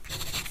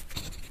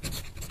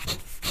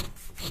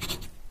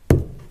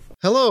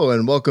Hello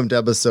and welcome to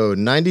episode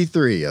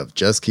 93 of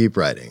Just Keep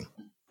Writing,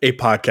 a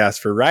podcast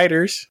for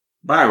writers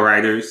by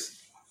writers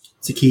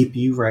to keep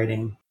you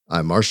writing.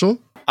 I'm Marshall.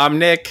 I'm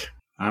Nick.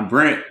 I'm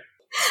Brent.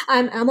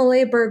 I'm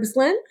Emily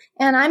Bergslin.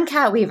 And I'm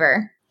Kat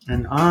Weaver.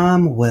 And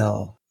I'm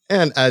Will.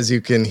 And as you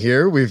can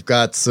hear, we've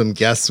got some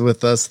guests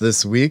with us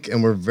this week,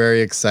 and we're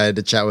very excited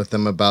to chat with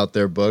them about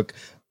their book,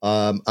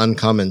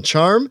 Uncommon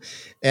Charm.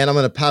 And I'm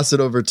going to pass it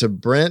over to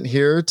Brent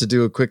here to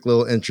do a quick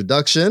little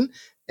introduction.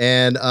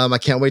 And I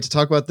can't wait to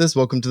talk about this.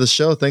 Welcome to the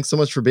show. Thanks so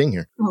much for being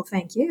here. Well,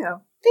 thank you.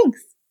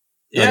 Thanks.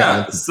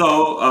 Yeah.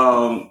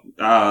 So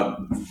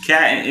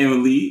Kat and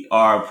Emily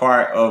are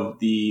part of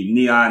the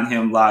Neon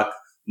Hemlock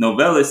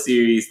novella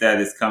series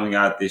that is coming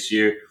out this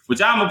year,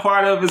 which I'm a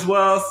part of as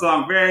well. So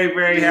I'm very,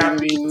 very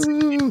happy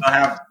to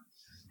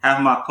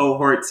have my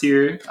cohorts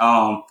here.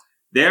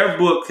 Their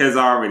book has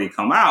already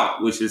come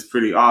out, which is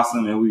pretty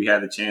awesome, and we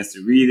had a chance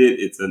to read it.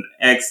 It's an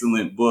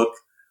excellent book.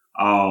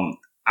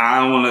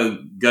 I don't want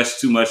to gush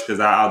too much because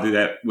I'll do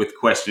that with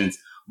questions.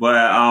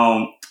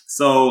 But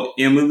so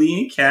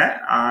Emily and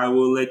Kat, I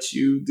will let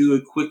you do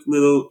a quick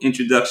little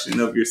introduction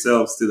of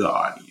yourselves to the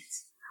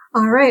audience.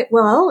 All right.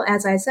 Well,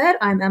 as I said,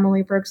 I'm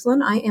Emily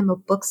Bergslin. I am a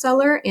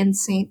bookseller in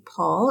St.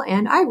 Paul,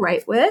 and I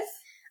write with...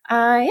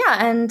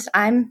 and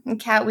I'm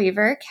Kat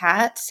Weaver.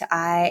 Kat,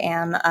 I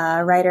am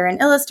a writer and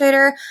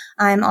illustrator.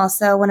 I'm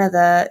also one of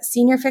the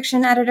senior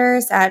fiction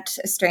editors at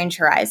Strange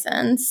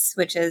Horizons,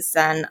 which is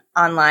an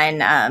online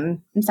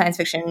science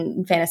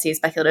fiction, fantasy,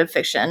 speculative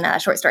fiction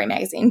short story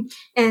magazine.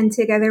 And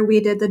together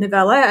we did the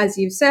novella, as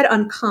you said,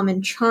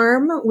 Uncommon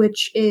Charm,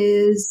 which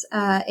is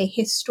a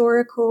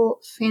historical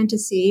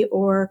fantasy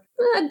or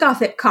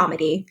gothic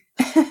comedy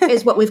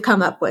is what we've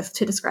come up with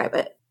to describe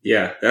it.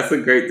 Yeah, that's a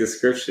great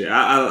description.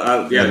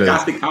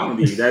 Gothic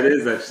comedy. That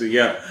is actually,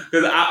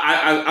 because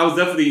I was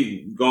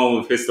definitely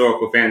going with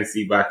historical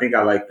fantasy, but I think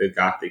I like the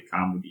gothic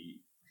comedy.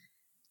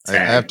 I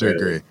have to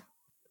agree.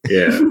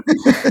 Yeah.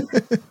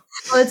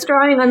 Well, it's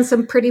drawing on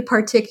some pretty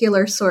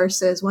particular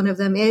sources. One of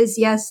them is,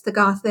 yes, the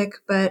gothic,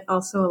 but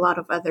also a lot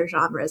of other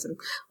genres, and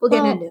we'll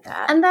get into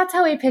that. And that's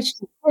how we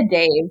pitched it to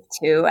Dave,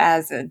 too,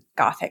 as a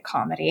gothic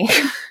comedy.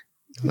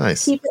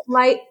 Nice. Keep it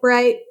light,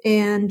 bright,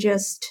 and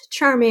just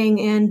charming,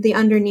 and the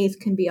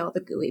underneath can be all the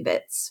gooey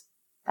bits.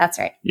 That's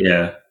right.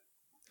 Yeah.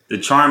 The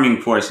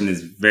charming portion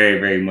is very,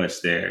 very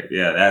much there.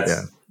 Yeah,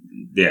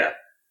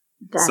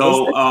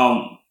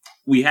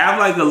 we have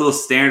like a little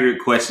standard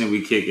question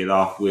we kick it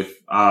off with.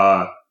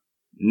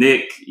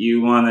 Nick,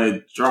 you want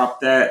to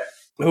drop that?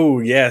 Oh,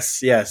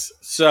 yes.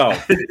 So,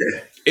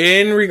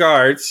 in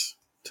regards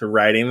to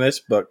writing this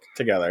book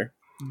together,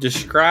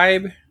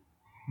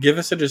 give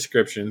us a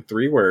description,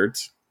 3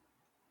 words,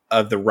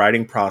 of the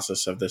writing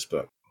process of this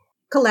book.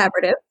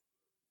 Collaborative.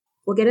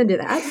 We'll get into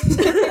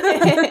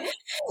that.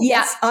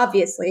 Yes,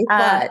 obviously.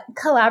 But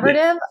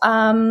collaborative.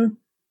 Yeah.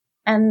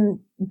 And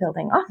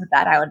building off of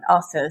that, I would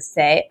also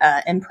say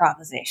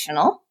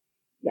improvisational.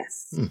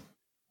 Yes.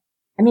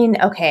 I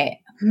mean, okay.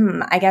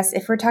 I guess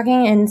if we're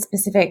talking in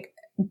specific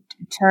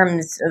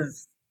terms of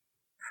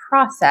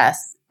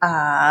process,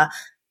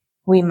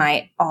 we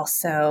might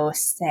also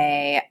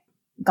say,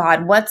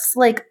 God, what's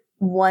like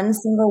one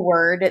single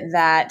word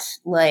that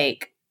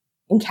like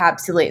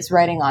encapsulates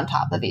writing on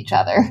top of each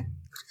other?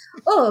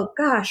 Oh,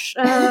 gosh.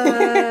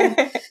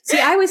 See,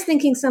 I was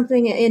thinking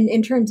something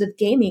in terms of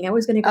gaming. I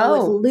was going to go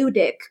with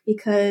ludic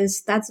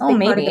because that's a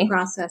big part of the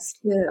process,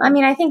 too. I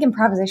mean, I think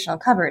improvisational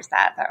covers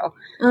that, though.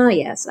 Oh,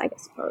 yes, I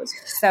suppose.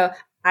 So,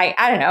 I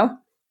don't know.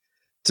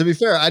 To be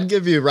fair, I'd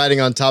give you writing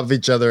on top of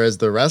each other as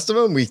the rest of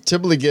them. We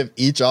typically give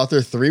each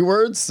author 3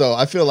 words, so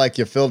I feel like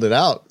you filled it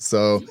out.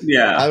 So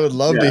yeah, I would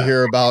love to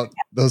hear about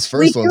those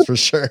first ones for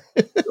sure.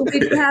 We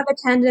do have a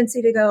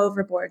tendency to go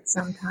overboard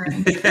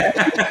sometimes.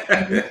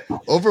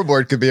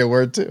 Overboard could be a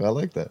word too. I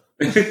like that.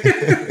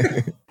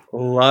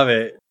 Love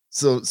it.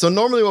 So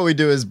normally what we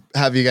do is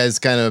have you guys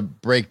kind of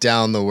break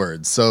down the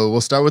words. So we'll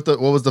start with what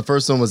was the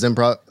first one? Was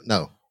improv?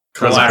 No,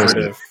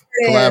 collaborative.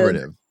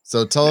 Collaborative.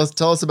 So tell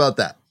us about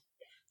that.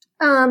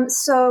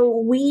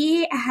 So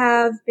we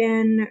have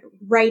been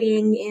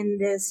writing in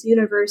this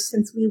universe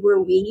since we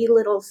were wee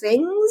little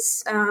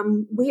things.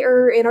 We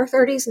are in our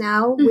 30s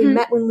now. Mm-hmm. We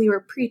met when we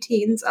were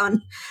preteens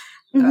on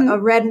a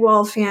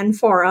Redwall fan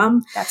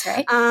forum. That's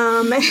right.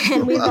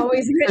 And we've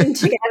always written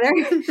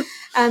together.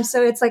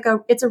 So it's like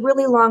it's a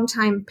really long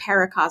time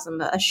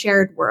paracosm, a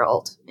shared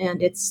world,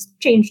 and it's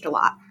changed a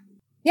lot.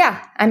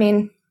 Yeah. I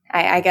mean,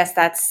 I guess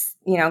that's,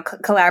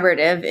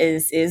 collaborative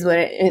is what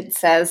it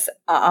says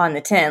on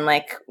the tin.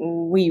 Like,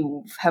 we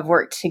have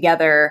worked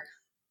together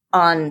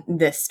on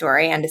this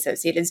story and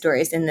associated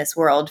stories in this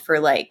world for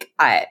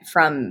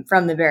from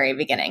the very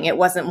beginning. It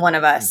wasn't one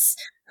of us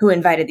who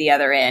invited the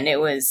other in. It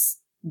was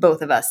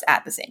both of us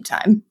at the same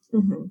time.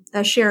 Mm-hmm.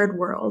 A shared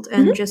world.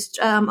 And just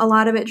a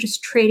lot of it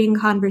just trading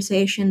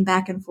conversation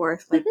back and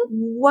forth. Like,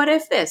 what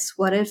if this?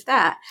 What if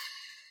that?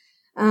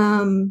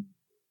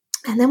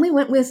 And then we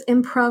went with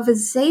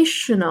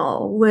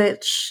improvisational,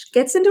 which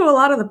gets into a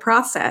lot of the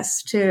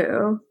process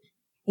too.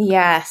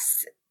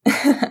 Yes.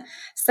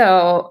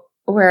 So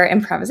where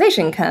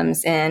improvisation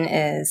comes in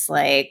is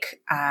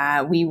like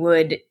we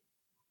would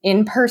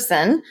in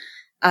person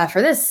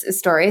for this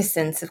story,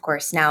 since of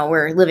course now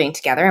we're living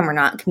together and we're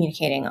not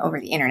communicating over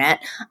the internet.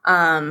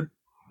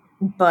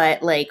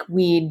 But like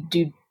we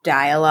do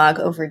dialogue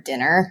over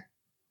dinner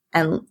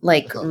and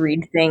like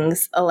read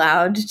things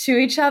aloud to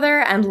each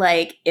other and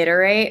like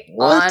iterate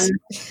on.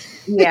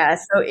 Yeah.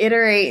 So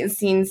iterate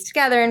scenes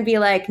together and be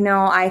like,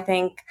 no, I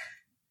think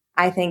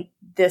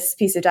this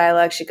piece of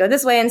dialogue should go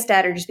this way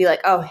instead, or just be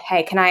like, oh,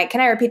 hey, can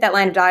I repeat that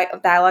line of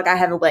dialogue? I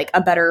have like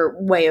a better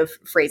way of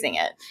phrasing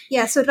it.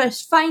 Yeah, so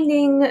just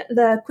finding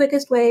the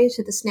quickest way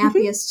to the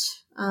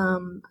snappiest,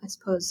 I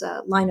suppose,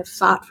 line of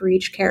thought for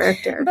each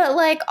character. But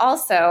like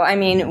also, I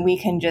mean, we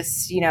can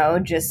just,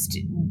 just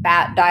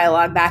bat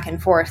dialogue back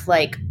and forth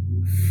like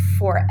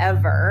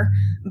forever.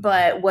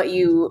 But what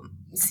you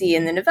see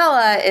in the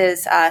novella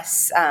is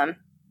us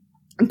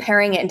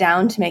paring it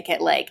down to make it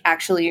like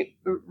actually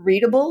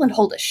readable and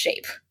hold a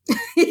shape.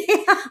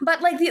 Yeah.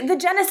 But like the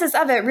genesis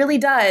of it really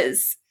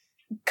does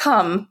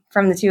come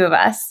from the two of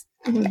us.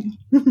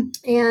 Mm-hmm.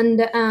 And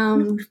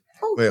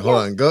wait, hold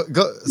on.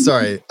 Go.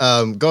 Sorry.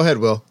 Go ahead,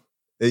 Will.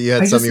 You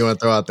had something you want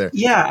to throw out there.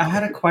 Yeah, I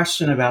had a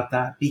question about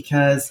that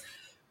because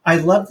I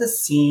love the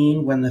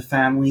scene when the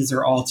families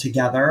are all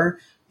together,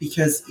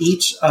 because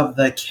each of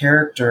the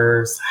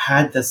characters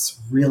had this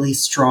really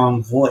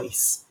strong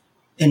voice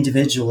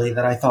individually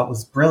that I thought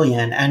was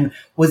brilliant. And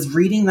was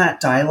reading that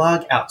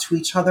dialogue out to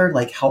each other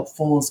like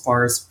helpful as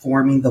far as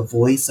forming the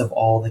voice of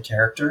all the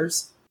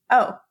characters?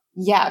 Oh,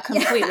 yeah,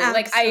 completely. Yeah,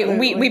 like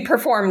we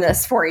perform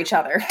this for each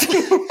other.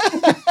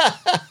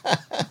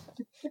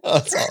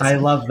 Awesome. I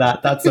love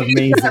that. That's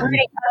amazing.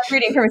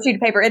 Reading from a sheet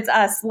of paper. It's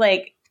us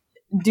like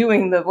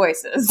doing the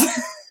voices.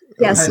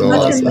 Yes, so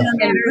awesome.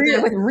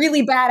 With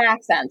really bad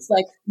accents.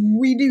 Like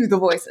we do the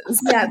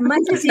voices. Yeah,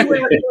 much as you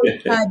would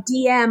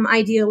DM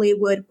ideally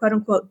would quote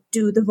unquote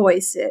do the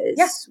voices.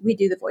 Yeah. We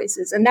do the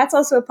voices. And that's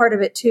also a part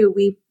of it too.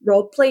 We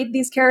role played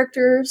these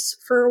characters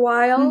for a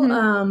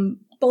while,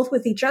 both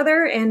with each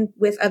other and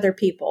with other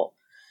people.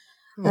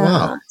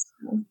 Wow.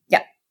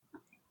 Yeah.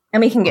 And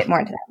we can get more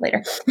into that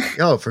later.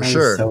 Oh, for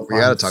sure. So we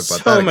got to talk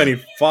about that. So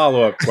many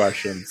follow-up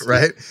questions.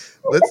 Right?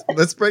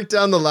 Let's break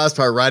down the last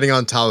part, riding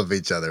on top of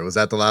each other. Was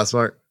that the last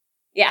part?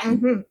 Yeah.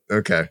 Mm-hmm.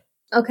 Okay.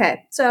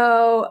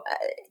 So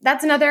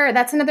that's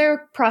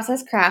another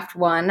process craft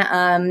one.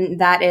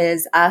 That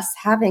is us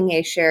having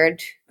a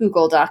shared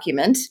Google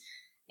document.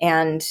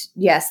 And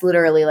yes,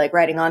 literally like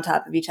writing on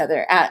top of each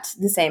other at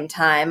the same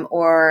time,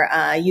 or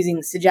using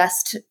the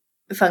suggest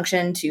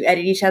function to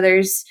edit each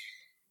other's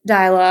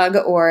dialogue,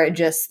 or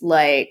just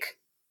like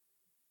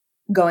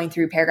going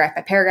through paragraph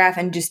by paragraph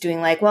and just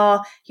doing like,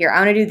 well, here, I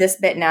want to do this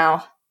bit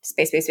now,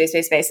 space,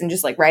 and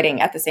just like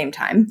writing at the same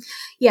time.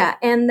 Yeah.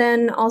 And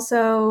then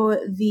also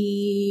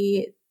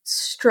the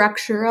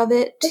structure of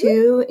it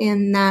too,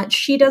 in that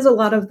she does a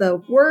lot of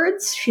the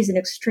words. She's an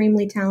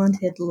extremely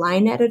talented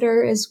line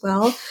editor as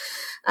well.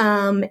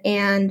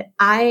 And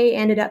I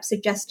ended up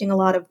suggesting a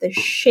lot of the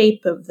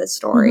shape of the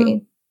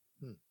story.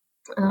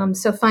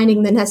 So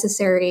finding the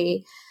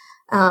necessary,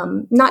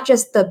 not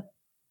just the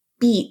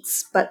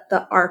beats, but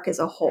the arc as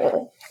a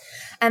whole.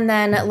 And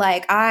then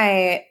like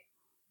I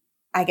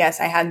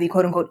guess I had the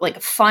quote unquote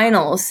like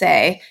final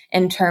say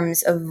in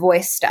terms of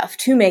voice stuff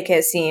to make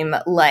it seem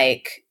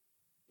like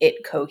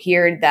it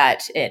cohered,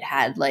 that it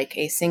had like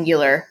a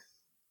singular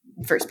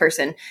first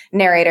person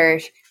narrator.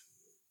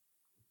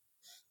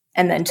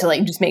 And then to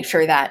like just make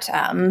sure that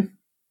I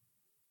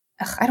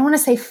don't want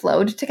to say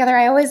flowed together.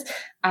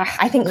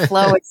 I think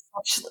flow is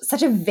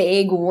such a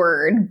vague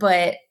word,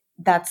 but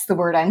that's the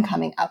word I'm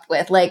coming up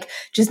with. Like,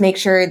 just make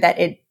sure that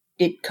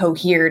it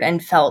cohered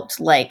and felt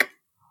like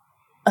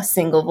a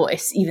single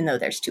voice, even though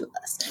there's two of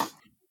us.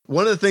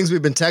 One of the things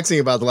we've been texting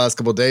about the last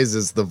couple of days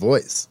is the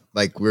voice.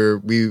 Like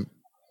the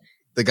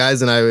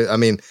guys and I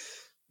mean,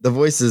 the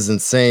voice is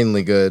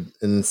insanely good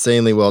and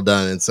insanely well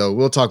done. And so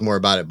we'll talk more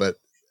about it. But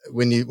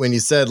when you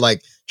said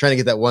like trying to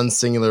get that one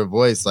singular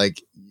voice,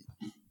 like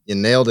you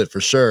nailed it for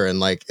sure. And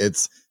like,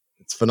 it's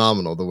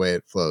phenomenal the way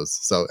it flows.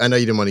 So I know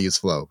you didn't want to use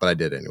flow, but I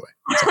did anyway.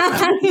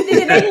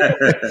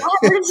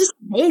 It's just a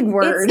vague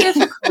word. It's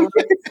difficult.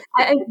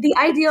 The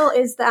ideal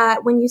is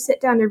that when you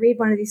sit down to read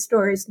one of these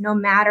stories, no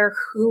matter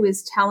who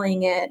is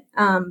telling it,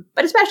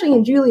 but especially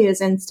in Julia's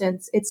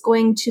instance, it's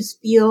going to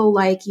feel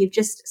like you've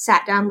just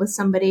sat down with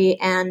somebody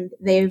and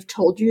they've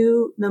told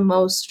you the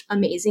most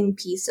amazing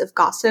piece of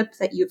gossip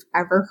that you've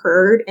ever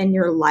heard in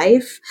your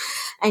life,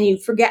 and you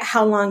forget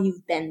how long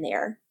you've been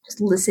there just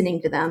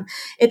listening to them.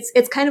 It's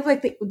kind of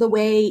like the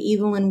way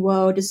Evelyn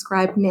Waugh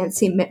described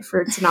Nancy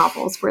Mitford's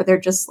novels, where they're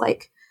just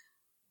like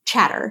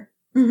chatter,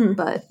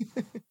 but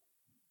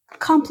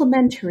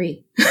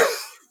complimentary.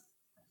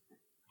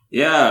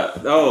 Yeah.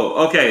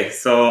 Oh, okay.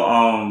 So,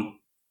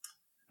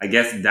 I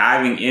guess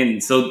diving in.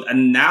 So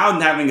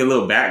now having a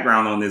little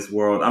background on this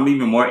world, I'm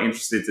even more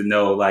interested to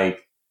know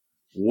like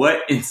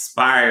what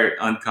inspired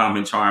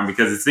Uncommon Charm,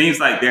 because it seems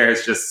like there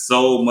is just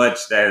so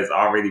much that has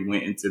already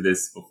went into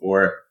this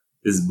before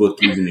this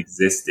book even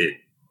existed.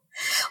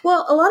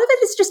 Well, a lot of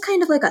it is just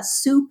kind of like a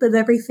soup of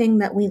everything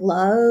that we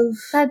love.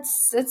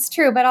 It's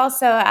true, but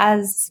also,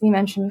 as we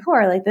mentioned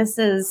before, like this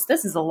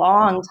is a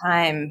long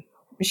time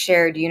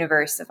shared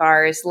universe of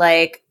ours.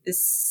 Like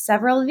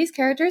several of these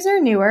characters are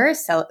newer.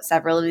 So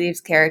several of these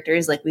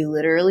characters, like we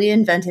literally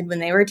invented when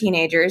they were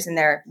teenagers, and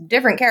they're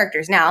different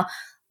characters now.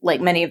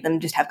 Like many of them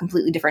just have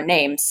completely different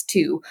names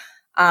too.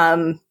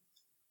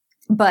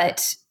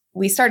 But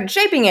we started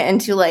shaping it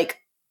into like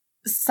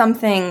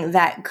something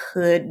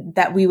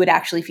that we would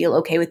actually feel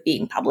okay with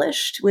being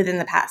published within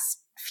the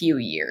past few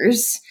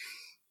years.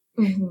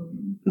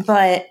 Mm-hmm.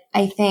 But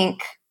I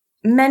think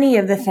many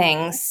of the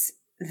things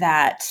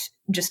that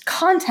just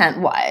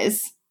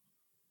content-wise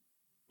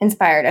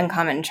inspired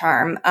Uncommon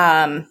Charm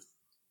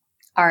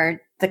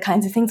are the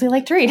kinds of things we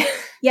like to read.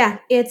 Yeah,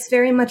 it's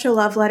very much a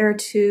love letter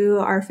to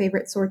our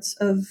favorite sorts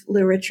of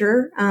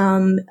literature,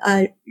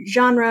 a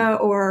genre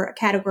or a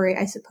category,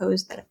 I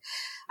suppose, that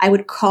I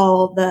would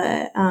call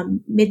the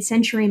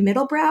mid-century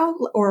middlebrow,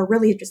 or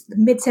really just the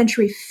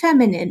mid-century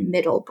feminine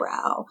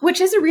middlebrow, which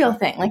is a real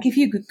thing. Like if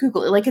you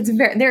Google it, like it's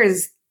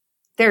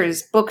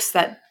there's books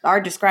that are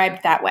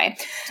described that way.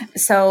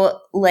 So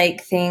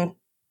like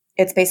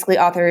it's basically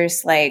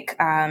authors like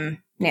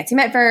Nancy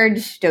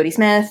Mitford, Dodie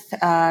Smith,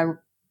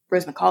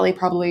 Rose Macaulay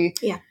probably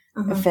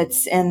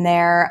fits in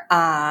there.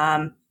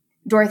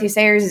 Dorothy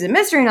Sayers is a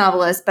mystery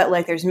novelist, but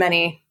like there's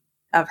many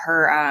of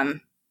her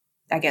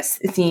I guess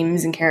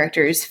themes and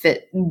characters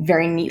fit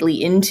very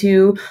neatly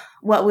into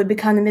what would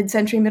become the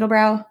mid-century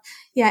middlebrow.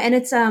 Yeah, and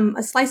it's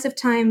a slice of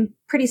time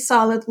pretty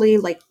solidly,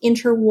 like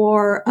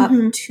interwar up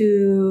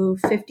to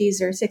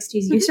 50s or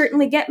 60s. You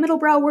certainly get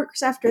middlebrow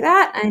works after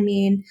that. I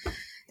mean,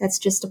 that's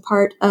just a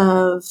part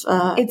of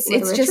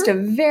it's just a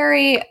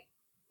very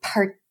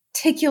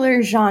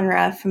particular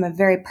genre from a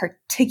very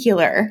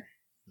particular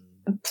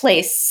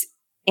place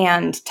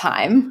and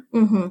time.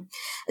 Mm-hmm.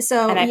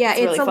 So yeah,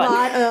 it's really a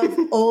lot of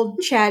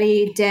old,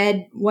 chatty,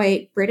 dead,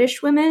 white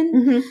British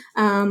women.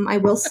 Mm-hmm. I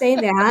will say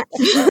that.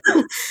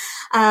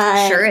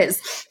 Sure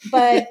is.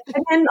 But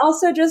then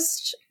also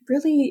just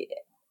really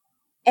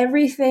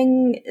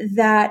everything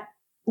that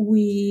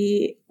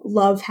we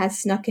love has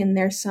snuck in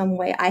there some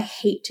way. I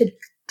hate to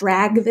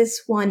drag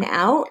this one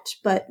out,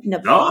 but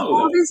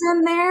Nabokov is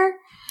in there.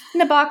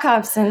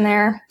 Nabokov's in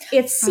there.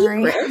 It's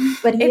secret,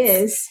 but it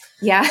is.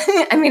 Yeah.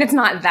 I mean, it's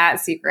not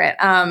that secret.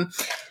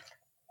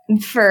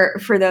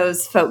 For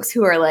those folks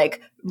who are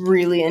like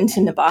really into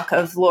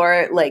Nabokov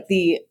lore, like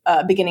the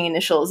beginning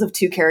initials of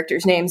two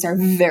characters' names are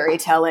very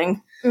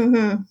telling.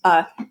 Mm-hmm.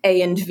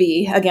 A and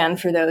V, again,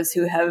 for those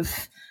who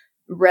have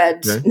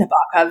read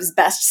Nabokov's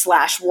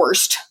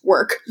best/worst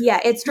work. Yeah,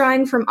 it's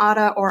drawing from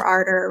Ada or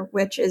Ardor,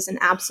 which is an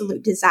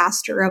absolute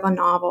disaster of a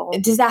novel. A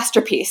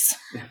disaster piece.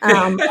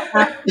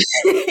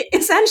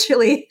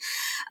 Essentially,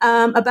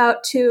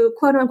 about two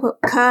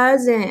quote-unquote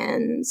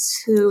cousins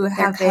who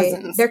have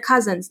they're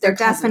cousins. They're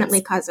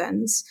definitely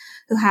cousins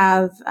who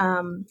have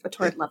a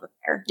torrid love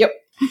affair. Yep.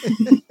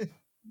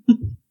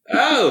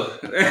 Oh.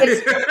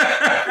 I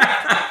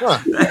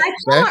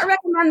cannot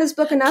recommend this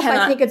book enough.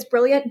 I think it's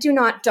brilliant. Do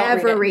not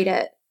ever read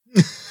it.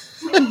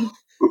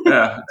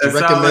 Yeah,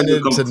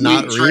 recommended to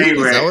not read.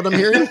 Is that what I'm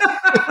hearing?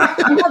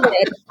 I love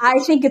it. I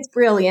think it's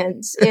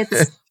brilliant.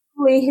 It's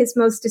probably his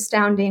most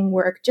astounding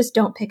work. Just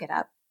don't pick it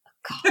up.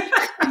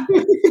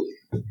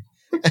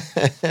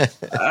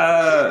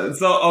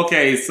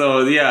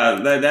 So yeah,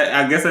 that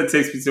I guess that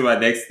takes me to my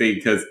next thing,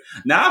 because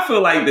now I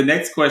feel like the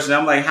next question,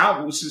 I'm like,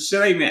 how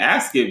should I even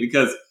ask it?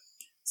 Because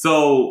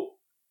so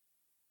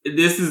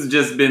this has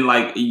just been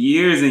like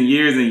years and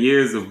years and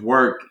years of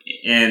work,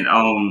 and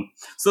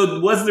so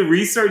was the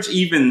research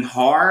even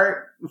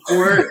hard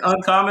for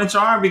Uncommon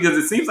Charm, because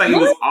it seems like it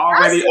was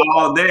already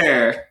all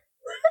there.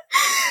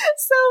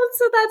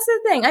 So that's the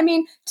thing. I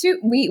mean,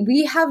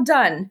 we have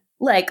done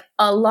like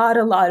a lot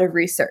of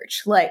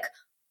research, like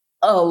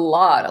a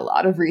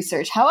lot of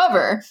research.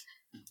 However,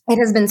 it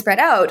has been spread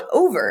out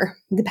over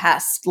the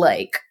past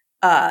like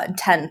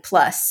 10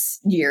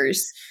 plus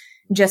years,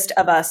 just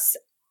of us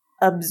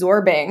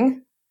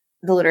absorbing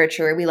the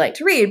literature we like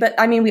to read. But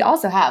I mean, we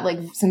also have like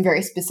some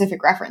very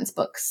specific reference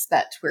books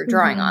that we're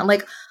drawing on.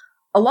 Like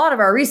a lot of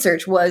our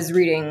research was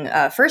reading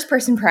first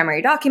person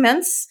primary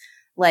documents,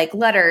 like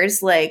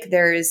letters. Like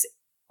there's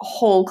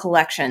whole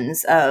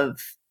collections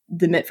of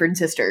the Mitford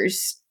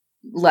sisters'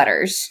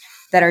 letters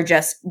that are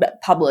just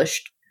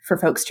published for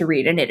folks to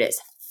read, and it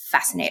is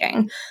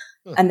fascinating.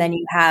 And then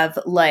you have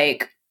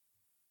like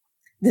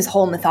this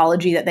whole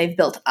mythology that they've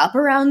built up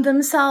around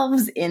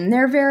themselves in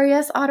their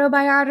various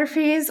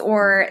autobiographies,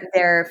 or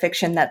their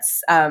fiction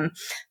that's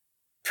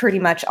pretty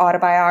much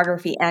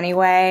autobiography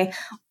anyway.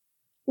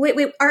 Wait,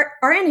 are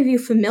any of you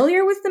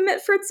familiar with the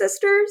Mitford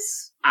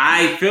sisters?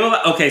 I feel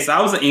like, okay, so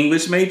I was an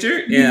English major,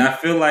 and I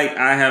feel like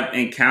I have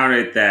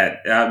encountered that.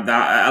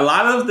 A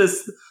lot of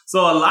this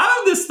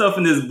stuff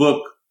in this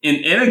book,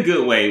 in a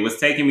good way, was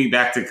taking me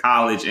back to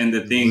college, and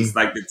the things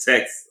like the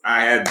text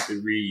I had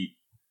to read.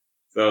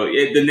 So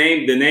the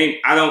name,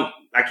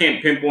 I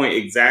can't pinpoint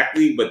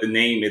exactly, but the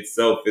name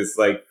itself is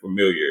like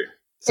familiar.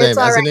 Same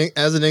all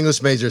as an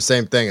English major,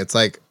 same thing. It's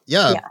like,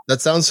 yeah,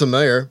 that sounds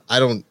familiar. I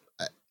don't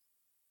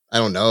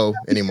know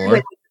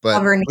anymore,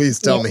 but please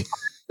tell me.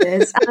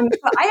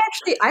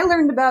 I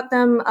learned about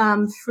them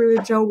through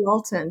Joe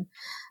Walton.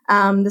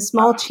 The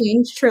Small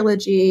Change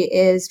trilogy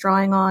is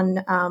drawing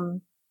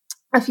on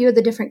a few of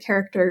the different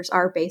characters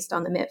are based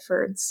on the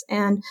Mitfords,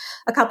 and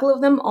a couple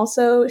of them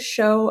also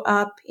show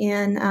up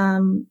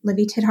in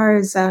Livy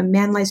Tidhar's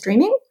Man Lies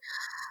Dreaming.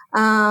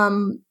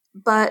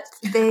 But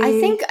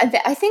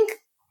I think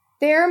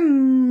they're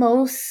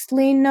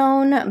mostly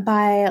known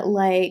by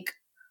like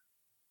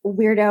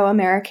weirdo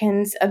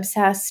Americans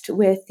obsessed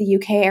with the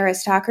UK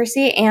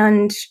aristocracy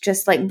and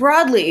just like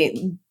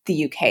broadly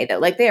the UK, though.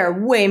 Like they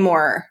are way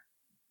more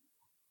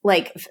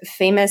like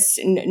famous,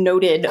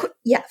 noted.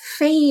 Yeah,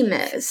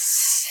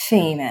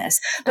 famous,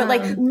 but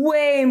like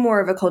way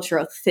more of a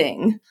cultural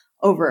thing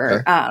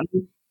over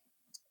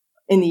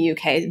in the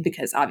UK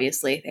because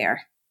obviously they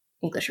are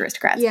English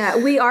aristocrats. Yeah,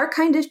 we are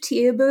kind of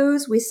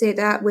teaboos. We say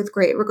that with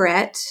great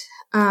regret.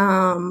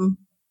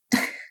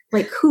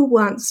 Like, who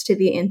wants to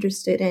be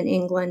interested in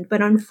England?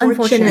 But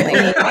unfortunately.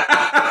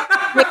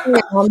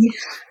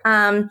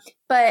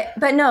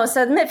 But no,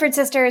 so the Mitford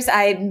sisters,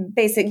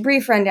 basic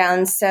brief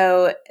rundown.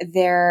 So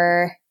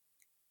they're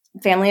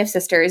family of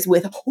sisters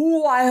with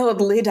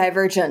wildly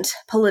divergent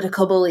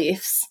political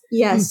beliefs.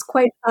 Yes,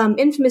 quite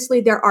infamously,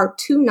 there are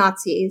two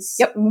Nazis.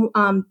 Yep.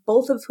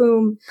 Both of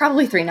whom...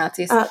 Probably three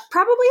Nazis. Yeah.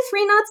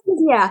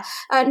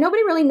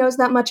 Nobody really knows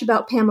that much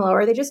about Pamela,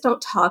 or they just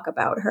don't talk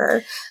about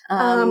her.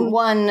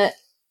 One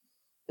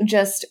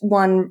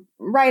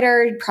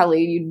writer,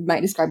 probably you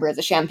might describe her as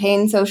a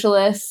champagne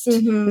socialist.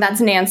 Mm-hmm.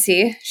 That's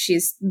Nancy.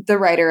 She's the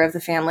writer of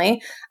the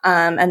family.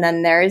 And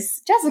then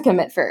there's Jessica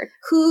Mitford,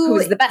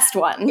 who's the best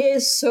one.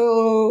 Is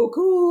so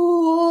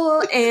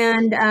cool.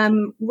 And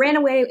ran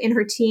away in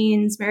her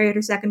teens, married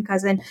her second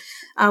cousin,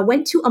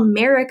 went to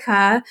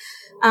America,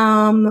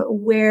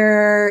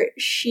 where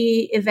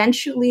she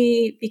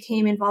eventually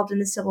became involved in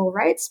the civil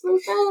rights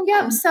movement.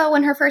 Yep. So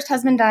when her first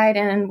husband died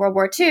in World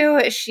War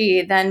II,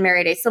 she then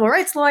married a civil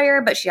rights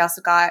lawyer, but she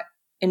also got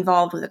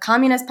involved with the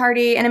Communist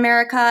Party in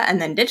America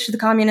and then ditched the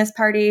Communist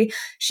Party.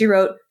 She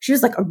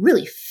was like a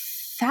really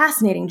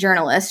fascinating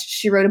journalist.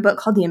 She wrote a book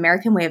called The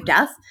American Way of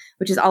Death,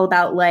 which is all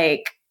about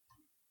like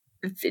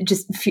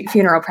just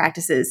funeral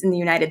practices in the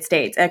United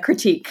States, a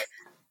critique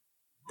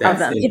of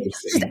them.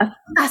 It's just a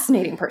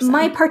fascinating person.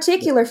 My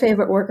particular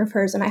favorite work of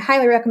hers, and I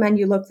highly recommend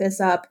you look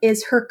this up,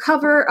 is her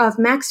cover of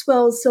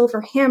Maxwell's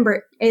Silver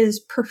Hamlet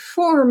is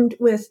performed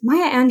with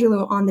Maya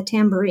Angelou on the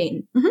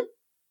tambourine. Mm-hmm.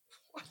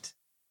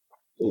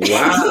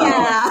 Wow.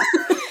 Yeah.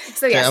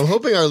 So yes. I'm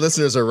hoping our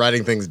listeners are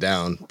writing things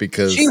down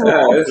because yeah,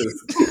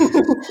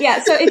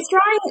 so it's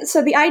drawing.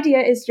 So the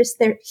idea is just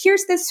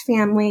here's this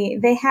family.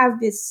 They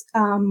have this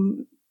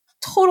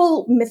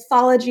total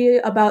mythology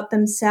about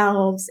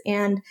themselves,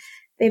 and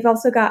they've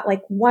also got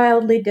like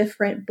wildly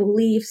different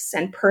beliefs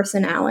and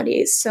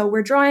personalities. So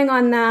we're drawing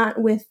on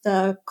that with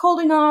the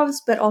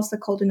Koldinovs, but also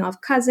Koldinov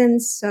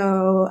cousins.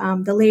 So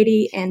the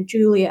lady and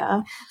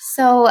Julia.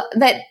 So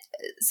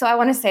I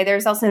want to say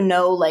there's also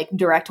no like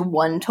direct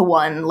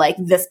one-to-one, like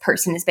this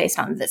person is based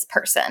on this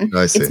person.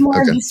 I see. It's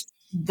more just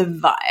the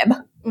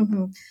vibe.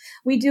 Mm-hmm.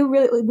 We did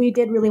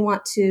really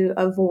want to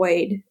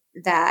avoid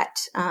that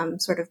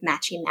sort of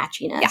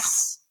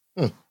matchiness.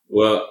 Yeah.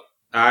 Well,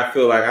 I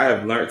feel like I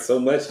have learned so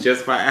much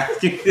just by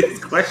asking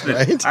this question.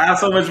 Right? I have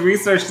so much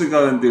research to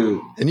go and do.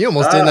 And you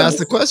almost didn't ask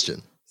the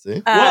question. See?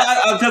 Because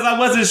I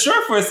wasn't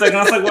sure for a second.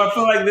 I was like, well, I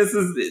feel like this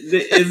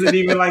isn't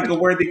even like a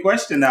worthy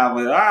question now,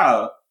 but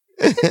wow.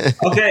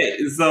 Okay,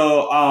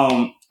 so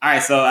all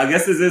right, so I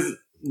guess this is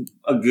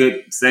a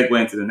good segue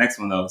into the next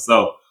one though.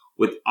 So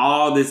with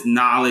all this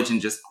knowledge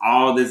and just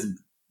all this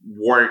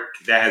work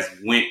that has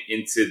went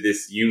into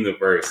this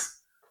universe,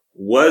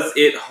 was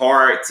it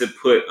hard to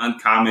put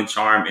Uncommon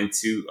Charm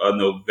into a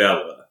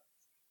novella?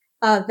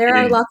 There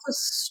are lots of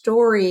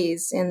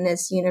stories in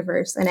this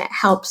universe, and it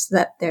helps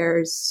that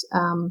there's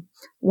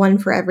one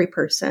for every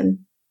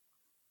person.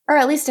 Or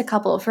at least a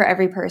couple for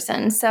every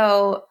person.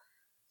 So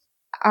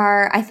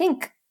I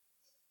think,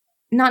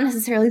 not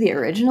necessarily the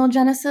original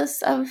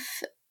genesis of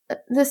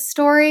this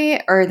story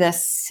or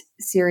this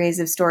series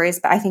of stories,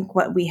 but I think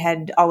what we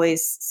had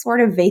always sort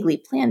of vaguely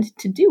planned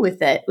to do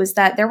with it was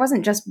that there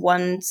wasn't just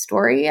one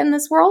story in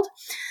this world.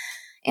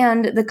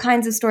 And the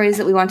kinds of stories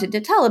that we wanted to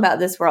tell about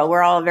this world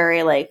were all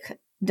very like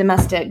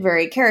domestic,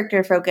 very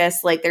character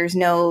focused. Like there's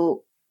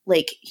no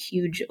like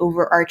huge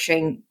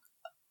overarching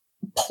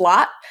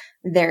plot.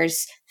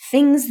 There's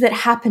things that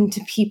happen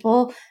to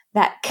people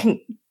that can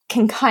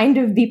kind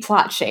of be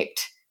plot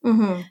shaped.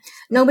 Mm-hmm.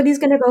 Nobody's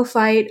going to go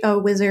fight a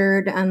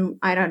wizard, and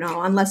I don't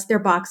know, unless they're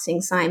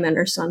boxing Simon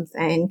or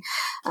something.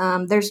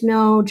 There's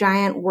no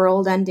giant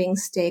world-ending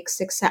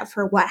stakes except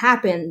for what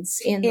happens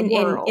in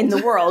the world. In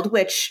the world,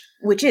 which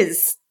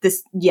is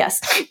this, yes,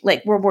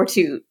 like World War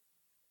II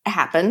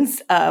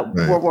happens. Right.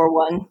 World War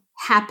I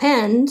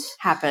happened.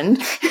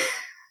 happened.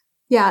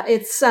 Yeah,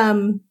 it's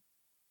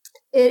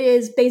It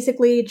is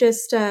basically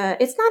just,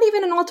 it's not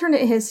even an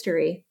alternate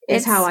history, is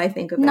It's how I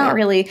think of it. Not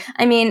really.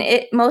 I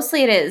mean,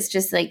 mostly it is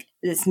just like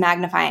this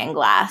magnifying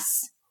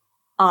glass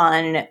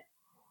on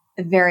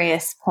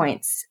various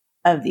points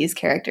of these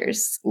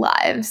characters'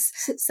 lives.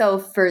 So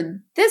for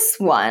this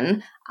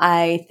one,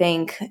 I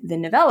think the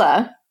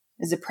novella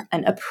is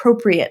an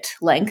appropriate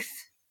length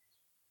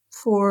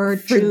For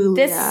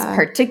this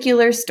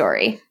particular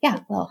story.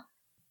 Yeah, well.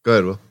 Go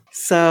ahead, Will.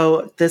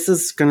 So this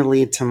is going to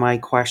lead to my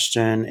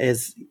question: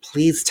 is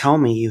please tell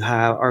me you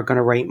are going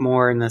to write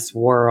more in this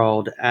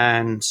world,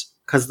 and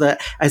because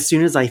as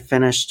soon as I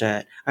finished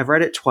it, I've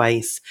read it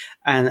twice,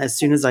 and as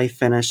soon as I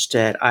finished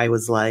it, I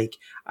was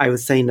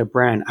saying to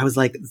Brent, I was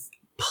like,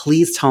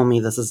 please tell me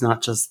this is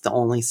not just the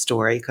only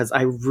story, because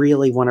I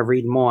really want to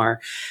read more.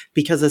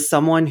 Because as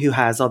someone who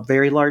has a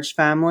very large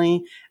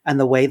family, and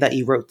the way that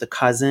you wrote the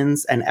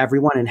cousins and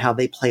everyone and how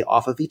they play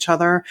off of each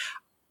other,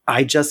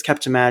 I just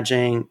kept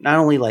imagining not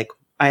only like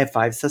I have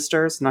 5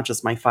 sisters, not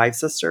just my 5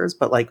 sisters,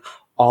 but like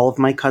all of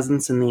my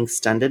cousins in the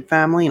extended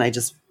family. And I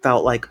just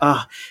felt like,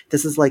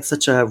 this is like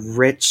such a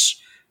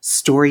rich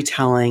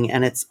storytelling,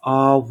 and it's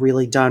all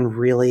really done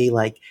really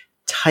like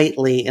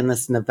tightly in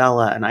this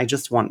novella. And I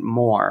just want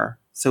more.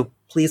 So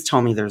please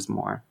tell me there's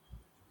more.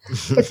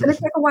 It's going to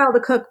take a while to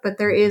cook, but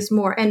there is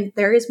more, and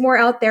there is more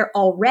out there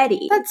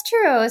already. That's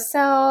true. So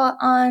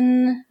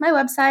on my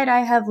website, I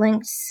have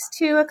linked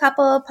to a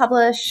couple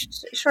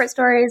published short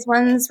stories.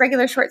 One's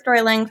regular short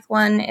story length.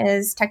 One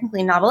is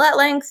technically novelette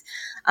length.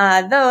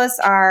 Those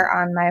are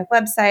on my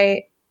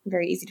website.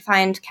 Very easy to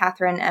find,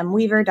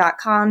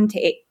 KatherineMWeaver.com,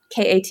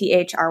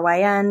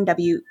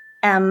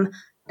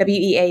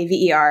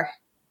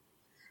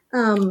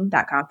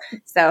 KatherineWeaver.com.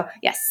 So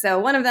yes, so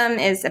one of them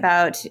is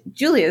about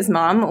Julia's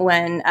mom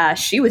when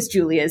she was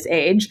Julia's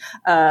age.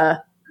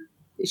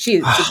 She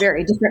is a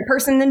very different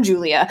person than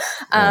Julia.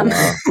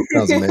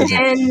 Sounds amazing.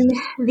 And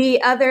the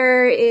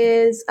other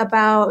is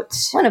about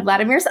one of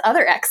Vladimir's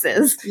other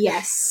exes.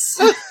 Yes.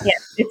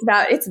 Yes, it's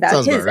about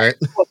Sounds his about right.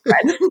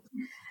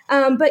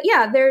 But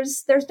yeah,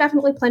 there's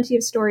definitely plenty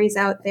of stories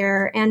out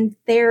there, and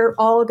they're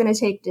all going to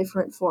take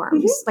different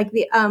forms. Mm-hmm. Like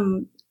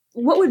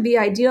what would be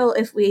ideal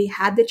if we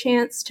had the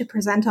chance to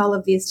present all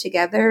of these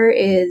together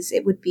is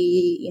it would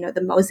be,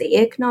 the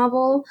Mosaic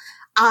novel.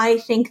 I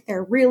think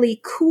they're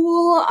really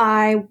cool.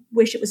 I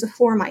wish it was a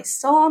form I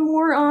saw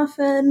more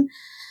often.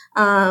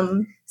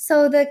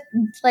 So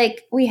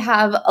we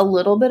have a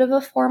little bit of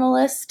a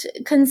formalist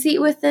conceit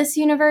with this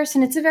universe,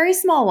 and it's a very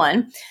small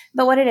one.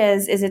 But what it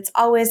is it's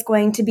always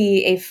going to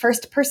be a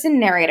first-person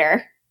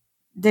narrator.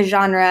 The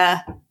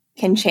genre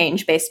can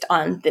change based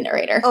on the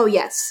narrator. Oh,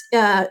 yes.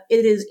 It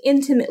is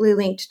intimately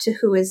linked to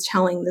who is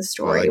telling the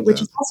story,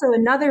 which is also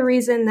another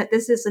reason that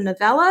this is a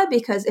novella,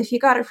 because if you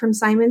got it from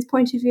Simon's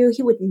point of view,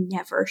 he would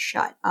never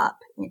shut up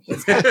in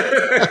his head.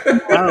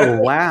 Oh,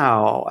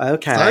 wow.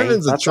 Okay.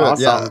 Simon's That's a trip,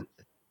 awesome. yeah.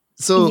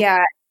 So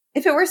yeah,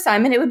 if it were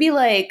Simon, it would be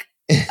like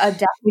a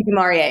Daphne du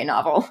Maurier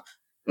novel.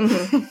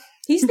 Mm-hmm.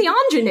 He's the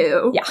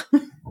ingenue. Yeah.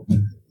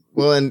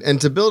 Well,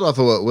 and to build off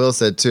of what Will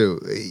said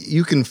too,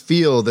 you can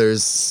feel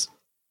there's,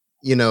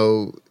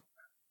 even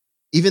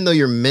though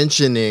you're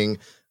mentioning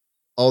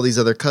all these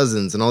other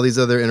cousins and all these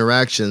other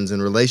interactions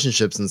and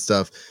relationships and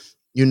stuff,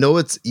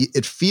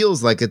 it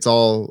feels like it's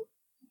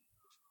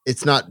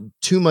not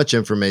too much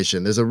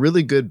information. There's a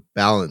really good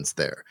balance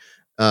there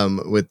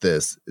with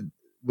this.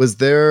 Was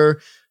there,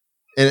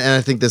 and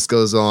I think this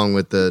goes along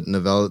with the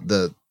novella,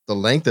 the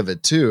length of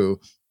it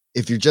too.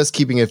 If you're just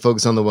keeping it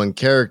focused on the one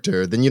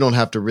character, then you don't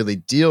have to really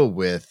deal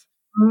with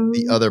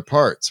the other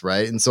parts,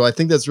 right? And so I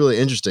think that's really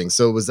interesting.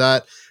 So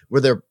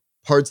were there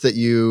parts that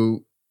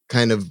you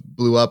kind of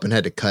blew up and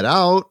had to cut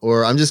out?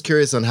 Or I'm just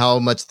curious on how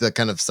much the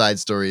kind of side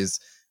stories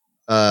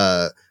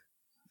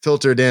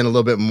filtered in a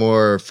little bit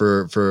more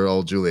for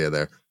old Julia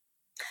there.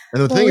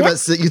 And the thing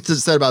about you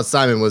said about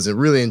Simon was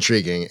really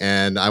intriguing,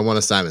 and I want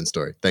a Simon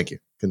story. Thank you.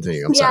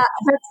 Continue. I'm sorry. Yeah,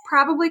 that's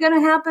probably going to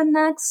happen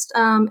next.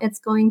 It's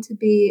going to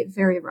be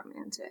very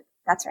romantic.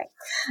 That's right.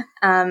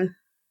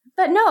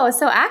 But no,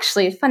 so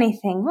actually, funny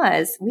thing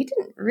was, we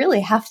didn't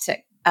really have to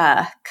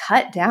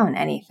cut down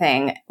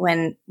anything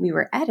when we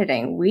were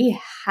editing.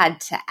 We had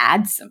to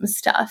add some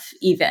stuff,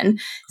 even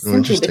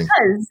simply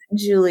because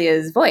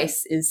Julia's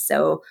voice is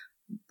so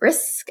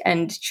brisk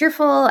and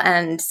cheerful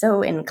and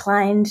so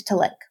inclined to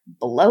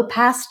blow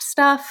past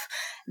stuff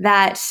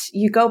that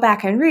you go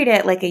back and read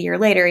it a year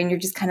later and you're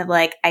just kind of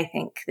like, I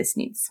think this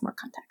needs more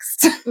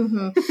context.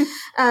 Mm-hmm.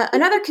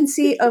 Another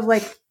conceit of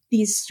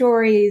these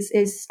stories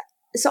is,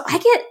 so I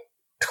get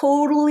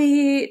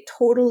totally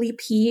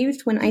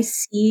peeved when I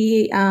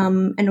see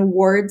an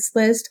awards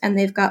list and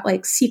they've got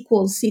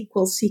sequels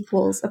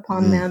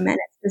upon them, and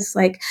it's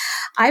just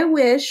I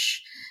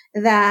wish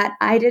that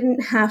I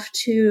didn't have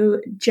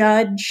to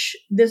judge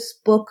this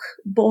book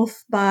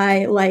both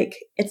by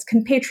its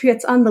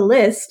compatriots on the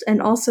list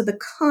and also the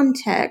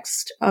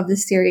context of the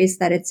series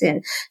that it's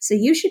in. So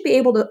you should be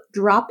able to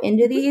drop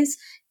into these,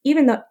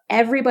 even though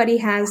everybody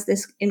has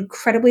this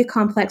incredibly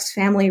complex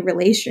family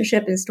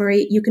relationship and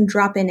story. You can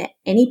drop in at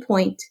any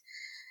point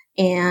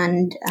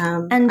and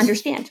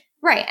understand.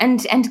 Right.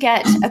 And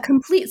get a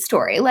complete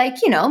story. Like,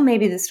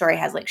 maybe the story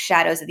has like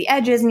shadows at the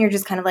edges and you're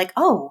just kind of like,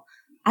 oh,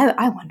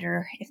 I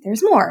wonder if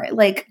there's more.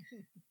 Like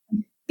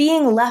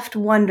being left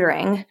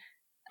wondering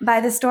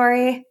by the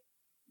story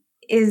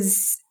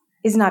is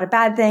not a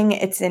bad thing.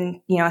 It's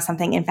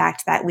something in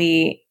fact that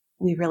we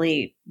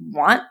really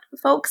want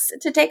folks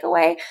to take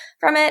away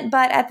from it.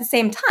 But at the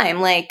same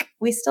time, like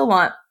we still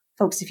want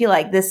folks to feel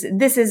like this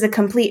is a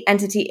complete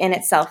entity in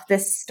itself.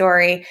 This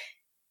story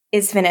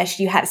is finished.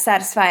 You had a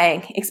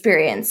satisfying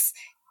experience.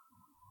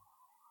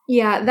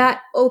 Yeah,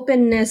 that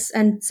openness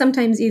and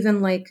sometimes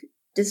even like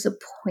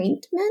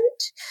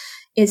disappointment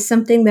is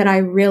something that I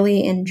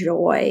really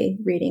enjoy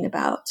reading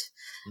about.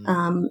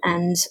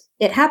 And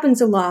it happens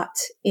a lot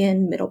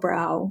in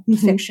middlebrow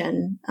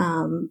fiction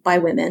by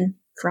women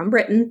from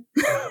Britain,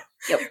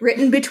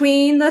 written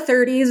between the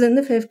 30s and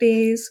the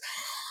 50s.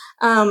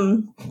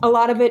 A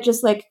lot of it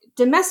just like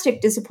domestic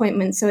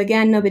disappointment. So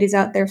again, nobody's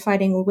out there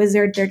fighting a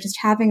wizard. They're just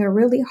having a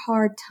really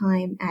hard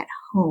time at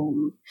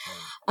home.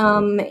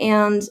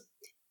 And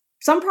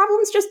some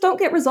problems just don't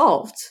get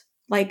resolved.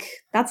 Like,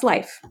 that's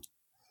life.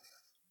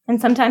 And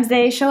sometimes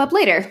they show up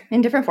later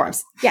in different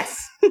forms.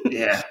 Yes.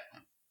 Yeah.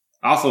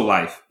 Also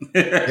life.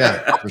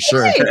 Yeah, for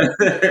sure.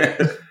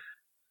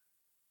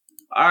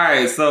 All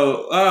right.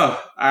 So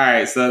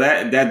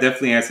that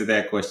definitely answered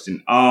that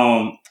question.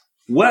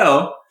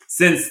 Well,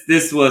 since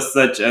this was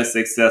such a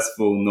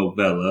successful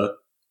novella,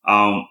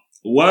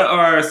 what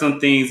are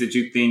some things that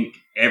you think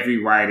every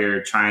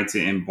writer trying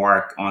to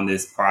embark on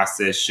this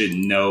process should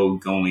know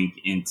going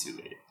into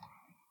it?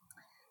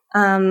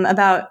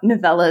 About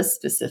novellas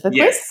specifically?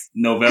 Yes,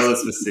 novellas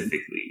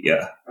specifically,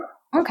 yeah.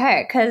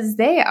 Okay, because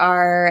they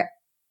are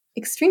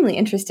extremely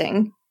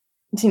interesting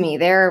to me.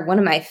 They're one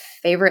of my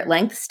favorite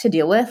lengths to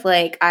deal with.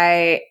 Like,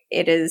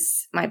 it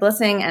is my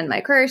blessing and my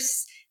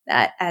curse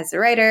that as a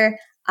writer,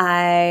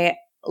 I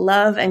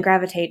love and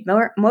gravitate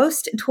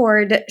most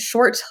toward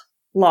short,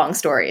 long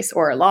stories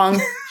or long,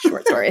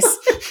 short stories.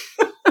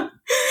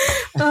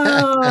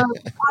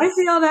 I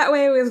feel that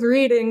way with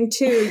reading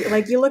too.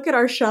 Like you look at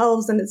our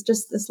shelves and it's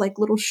just this like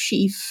little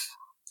sheaf.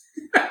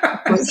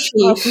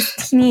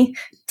 teeny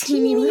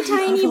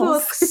tiny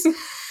books.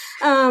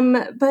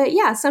 But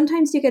yeah,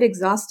 sometimes you get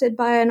exhausted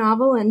by a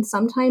novel and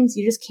sometimes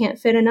you just can't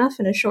fit enough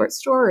in a short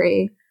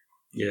story.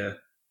 Yeah.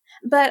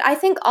 But I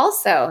think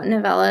also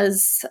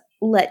novellas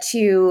let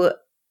you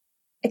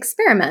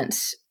experiment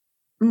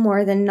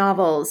more than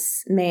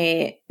novels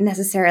may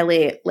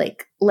necessarily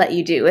like let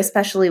you do,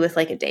 especially with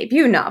like a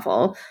debut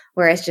novel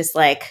where it's just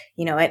like,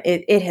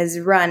 it has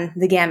run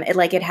the gamut.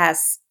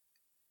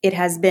 It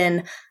has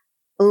been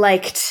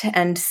liked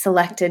and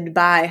selected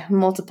by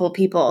multiple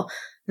people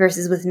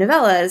versus with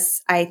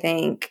novellas, I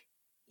think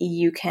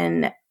you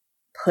can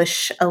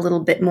push a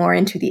little bit more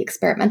into the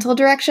experimental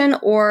direction,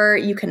 or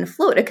you can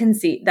float a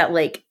conceit that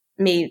like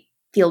may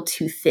feel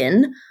too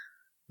thin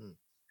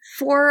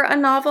for a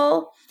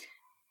novel.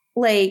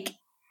 Like,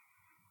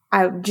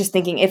 I'm just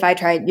thinking if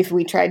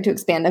we tried to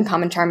expand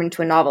Uncommon Charm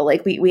into a novel,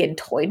 like we had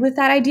toyed with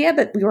that idea,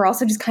 but we were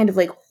also just kind of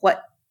like,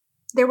 what?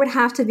 There would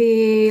have to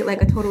be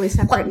like a totally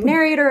separate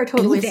narrator, a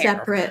totally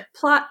separate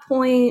plot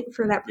point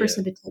for that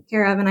person to take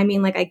care of. And I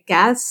mean, like, I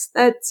guess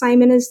that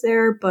Simon is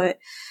there, but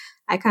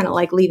I kind of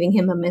like leaving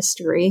him a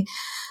mystery.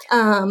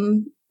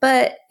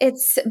 But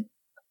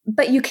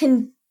you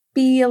can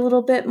be a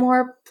little bit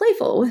more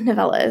playful with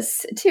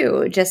novellas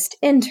too, just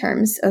in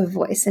terms of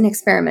voice and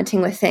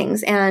experimenting with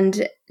things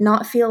and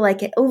not feel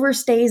like it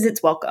overstays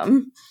its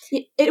welcome.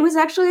 It was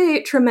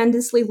actually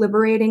tremendously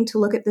liberating to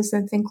look at this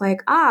and think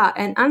like,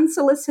 an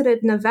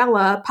unsolicited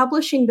novella,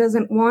 publishing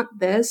doesn't want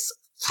this.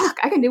 Fuck,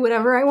 I can do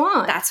whatever I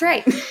want. That's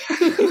right.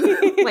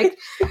 Like,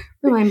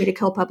 remind me to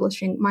kill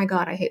publishing. My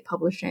God, I hate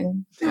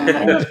publishing.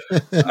 I'm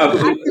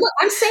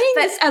saying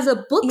this as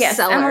a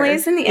bookseller.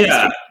 Emily's in the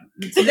industry.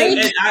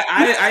 And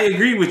I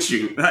agree with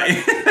you.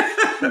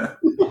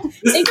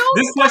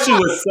 This question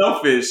was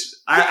selfish.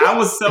 I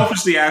was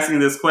selfishly asking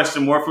this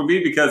question more for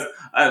me because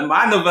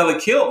my novella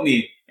killed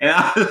me. And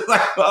I was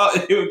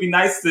like, it would be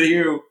nice to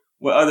hear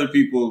what other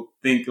people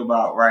think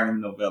about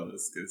writing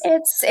novellas.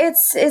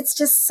 It's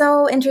just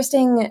so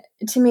interesting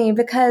to me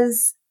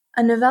because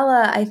a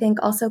novella, I think,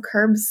 also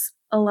curbs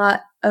a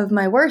lot of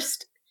my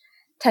worst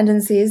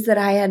tendencies that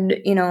I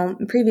had,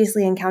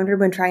 previously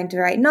encountered when trying to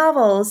write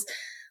novels,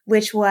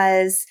 which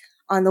was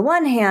on the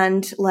one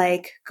hand,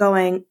 like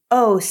going,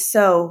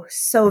 so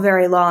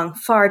very long,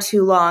 far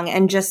too long,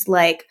 and just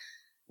like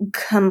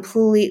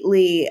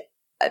completely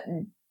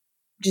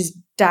just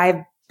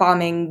dive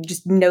bombing,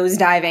 just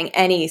nosediving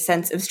any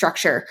sense of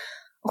structure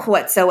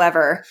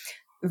whatsoever,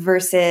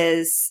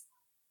 versus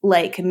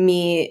like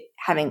me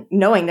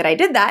knowing that I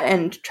did that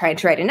and trying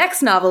to write a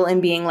next novel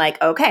and being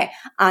like, okay,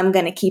 I'm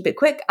going to keep it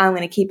quick. I'm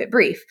going to keep it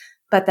brief.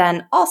 But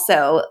then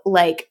also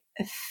like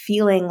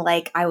feeling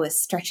like I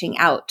was stretching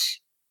out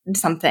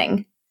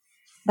something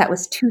that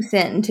was too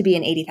thin to be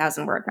an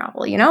 80,000 word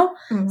novel,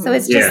 Mm-hmm. So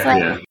it's just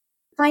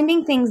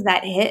finding things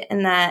that hit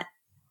and that.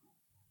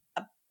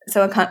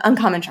 So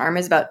Uncommon Charm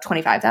is about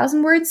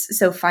 25,000 words.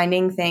 So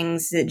finding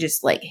things that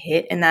just like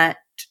hit in that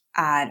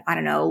I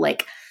don't know,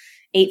 like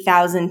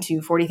 8,000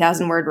 to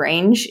 40,000 word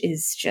range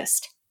is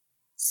just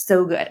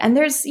so good. And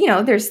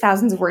there's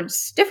thousands of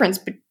words difference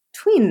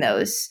between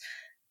those,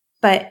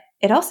 but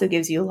it also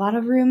gives you a lot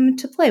of room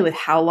to play with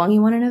how long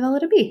you want a novella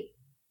to be.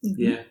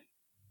 Yeah.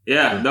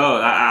 Yeah.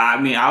 No, I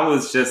mean, I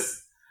was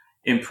just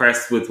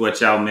impressed with what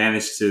y'all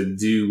managed to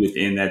do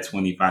within that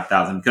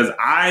 25,000 because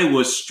I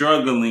was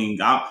struggling.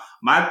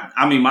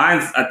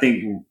 Mine's, I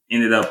think,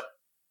 ended up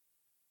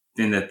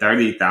in the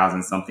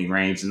 30,000 something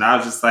range. And I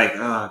was just like,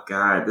 oh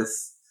God,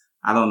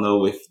 I don't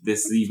know if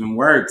this even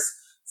works.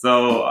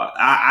 So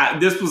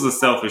this was a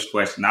selfish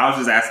question. I was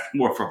just asking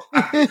more for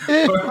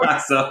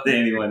myself than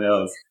anyone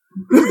else.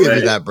 We'll give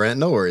you that, Brent.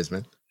 No worries,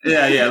 man.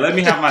 Yeah. Let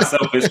me have my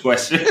selfish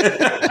question.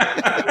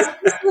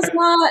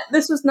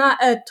 This was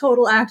not a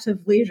total act of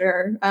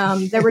leisure.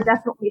 There were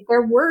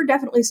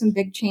definitely some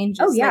big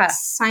changes. Oh yeah,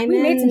 like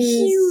we made some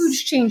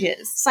huge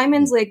changes.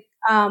 Simon's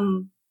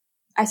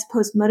I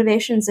suppose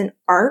motivations and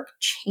arc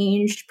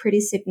changed pretty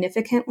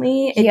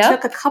significantly. It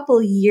took a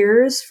couple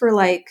years for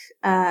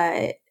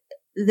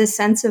the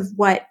sense of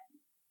what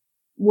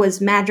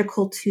was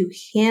magical to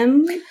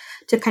him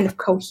to kind of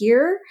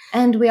cohere.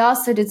 And we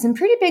also did some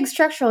pretty big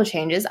structural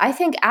changes. I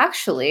think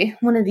actually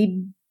one of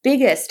the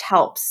biggest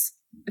helps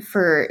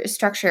for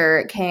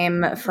structure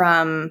came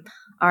from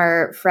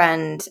our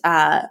friend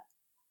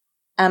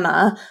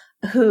Emma,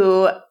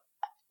 who,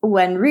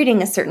 when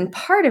reading a certain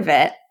part of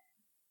it,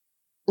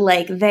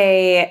 like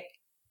a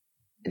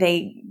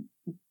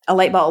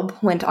light bulb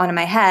went on in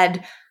my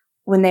head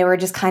when they were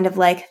just kind of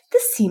like,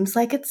 this seems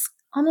like it's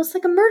almost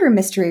like a murder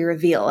mystery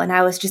reveal. And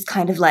I was just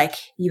kind of like,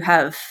 you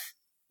have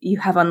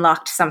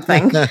unlocked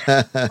something.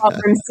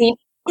 Problem scene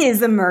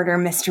is a murder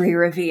mystery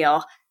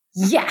reveal.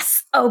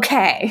 Yes.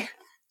 Okay.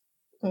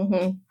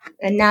 Mm-hmm.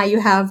 And now you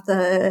have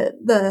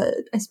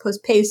the I suppose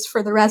pace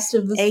for the rest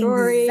of the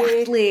story.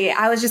 Exactly.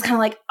 I was just kind of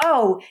like,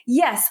 oh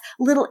yes,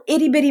 little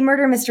itty bitty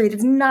murder mystery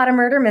that's not a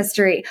murder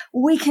mystery.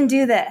 We can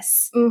do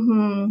this.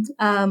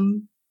 Mm-hmm.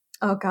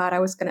 Oh God,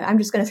 I'm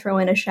just gonna throw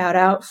in a shout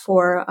out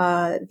for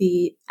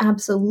the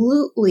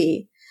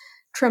absolutely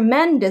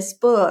tremendous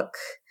book,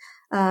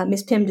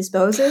 Miss Pym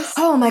Disposes.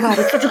 Oh my God,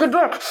 it's such a good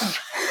book.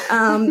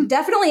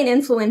 Definitely an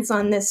influence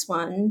on this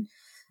one.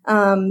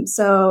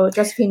 So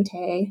Josephine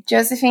Tey,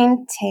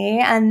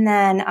 and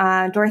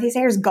then Dorothy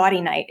Sayers'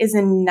 Gaudy Night is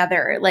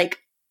another,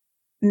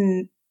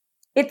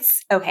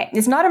 it's okay.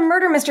 It's not a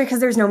murder mystery because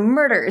there's no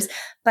murders,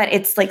 but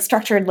it's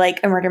structured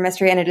like a murder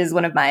mystery, and it is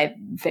one of my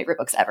favorite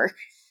books ever.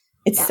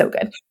 It's so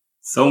good.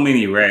 So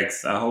many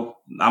recs. I hope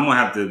I'm gonna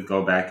have to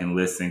go back and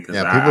listen because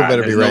people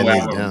better be writing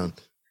these down.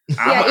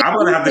 I'm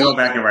gonna have to go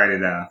back and write it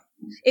down.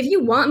 If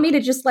you want me to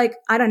just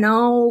I don't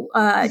know,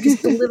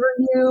 just deliver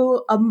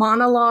you a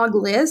monologue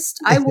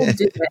list, I will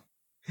do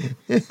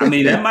it. I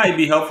mean, that might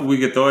be helpful. We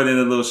could throw it in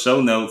a little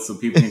show notes so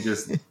people can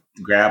just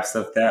grab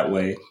stuff that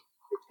way.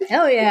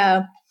 Hell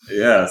yeah.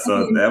 Yeah,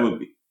 so that would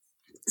be.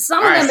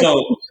 Some of them,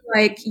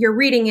 you're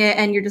reading it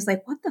and you're just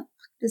like, what the fuck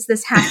does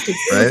this have to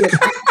do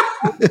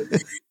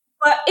with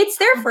But it's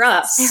there for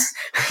us.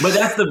 But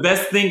that's the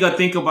best thing I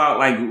think about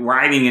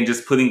writing and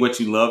just putting what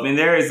you love in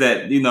there is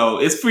that,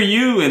 it's for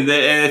you. And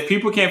if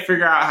people can't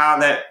figure out how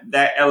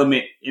that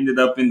element ended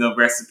up in the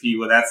recipe,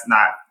 well, that's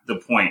not the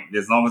point.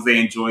 As long as they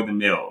enjoy the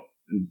meal.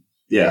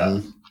 Yeah.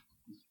 Mm-hmm.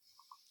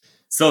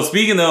 So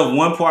speaking of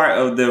one part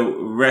of the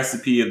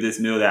recipe of this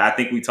meal that I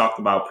think we talked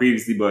about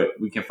previously, but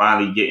we can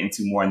finally get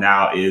into more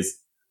now is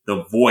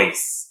the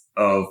voice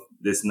of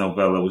this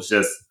novella was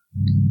just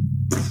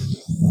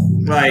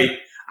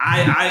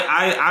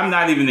I'm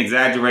not even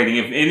exaggerating.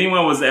 If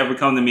anyone was to ever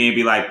come to me and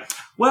be like,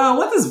 well,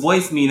 what does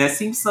voice mean? That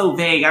seems so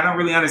vague. I don't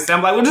really understand.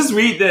 I'm like, well, just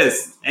read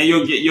this and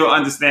you'll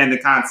understand the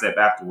concept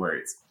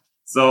afterwards.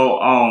 So,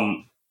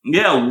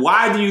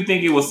 why do you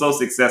think it was so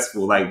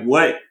successful?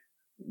 What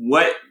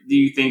do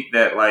you think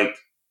that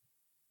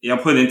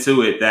put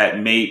into it that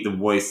made the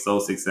voice so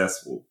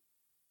successful?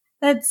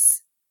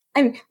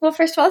 Well,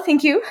 first of all,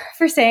 thank you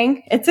for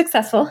saying it's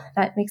successful.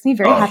 That makes me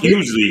very happy.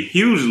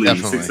 Hugely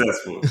Definitely.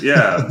 Successful.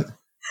 Yeah.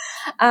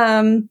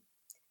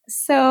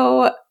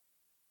 So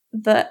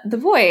the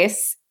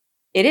voice,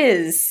 it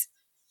is,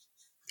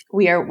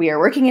 we are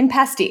working in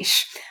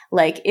pastiche.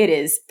 It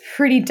is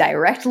pretty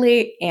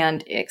directly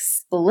and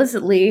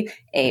explicitly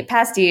a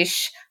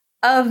pastiche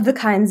of the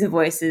kinds of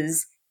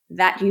voices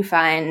that you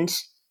find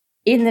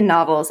in the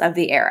novels of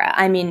the era.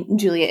 I mean,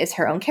 Julia is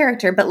her own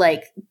character, but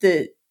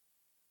the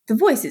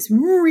voice is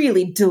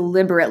really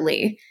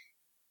deliberately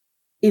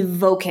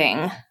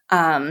evoking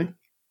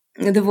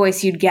the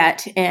voice you'd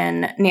get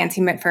in Nancy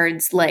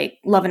Mitford's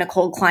Love in a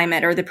Cold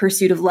Climate or The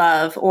Pursuit of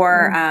Love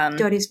or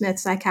Dodie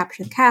Smith's I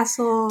Captured the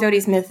Castle. Dodie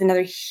Smith,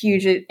 another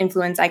huge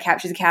influence. I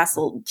Captured the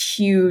Castle,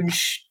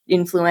 huge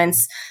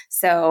influence.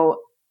 So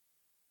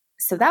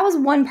that was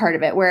one part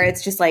of it where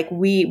it's just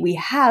we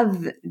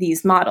have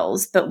these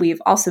models, but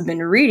we've also been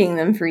reading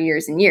them for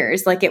years and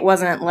years. It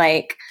wasn't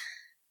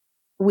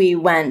we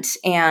went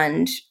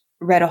and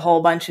read a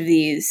whole bunch of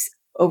these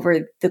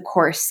over the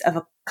course of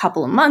a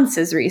couple of months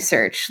as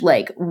research.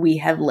 We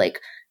have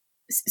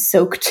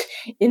soaked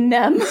in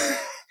them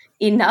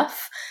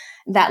enough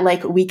that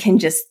like we can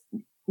just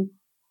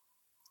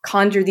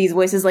conjure these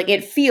voices. Like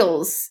it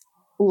feels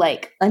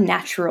like a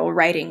natural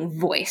writing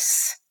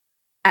voice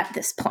at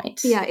this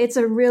point. Yeah, it's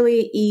a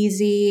really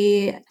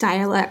easy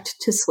dialect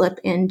to slip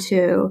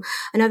into.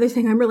 Another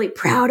thing I'm really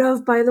proud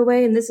of, by the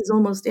way, and this is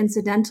almost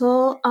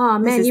incidental. Oh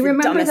man, This is you the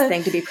remember dumbest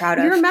thing to be proud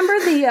of. You remember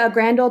the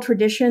grand old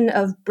tradition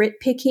of Brit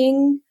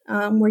picking,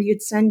 where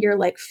you'd send your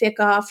like fic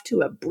off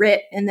to a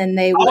Brit, and then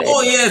they would.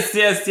 Oh yes.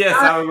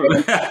 I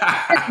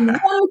remember.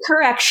 One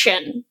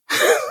correction.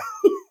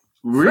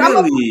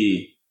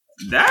 Really?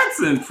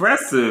 That's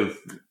impressive.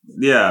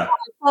 Yeah.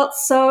 I felt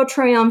so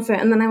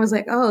triumphant, and then I was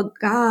like, "Oh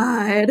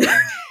God,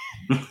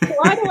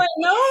 why do I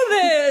know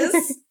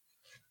this?"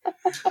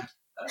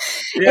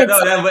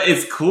 But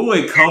it's cool.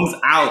 It comes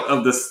out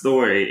of the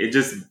story. It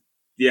just,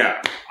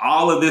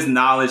 all of this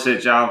knowledge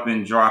that y'all have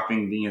been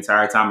dropping the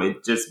entire time.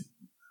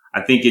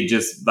 I think it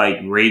just like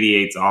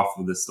radiates off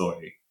of the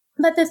story.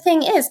 But the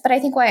thing is, I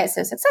think why it's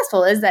so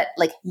successful is that,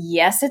 like,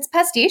 yes, it's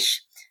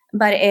pastiche,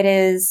 but it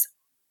is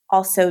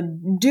also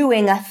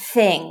doing a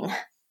thing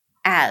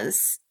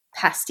as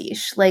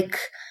pastiche. Like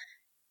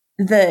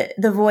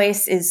the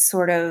voice is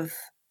sort of,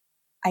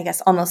 I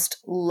guess, almost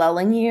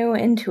lulling you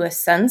into a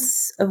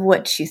sense of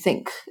what you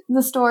think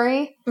the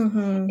story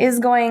is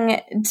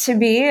going to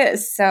be.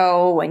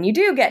 So when you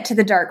do get to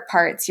the dark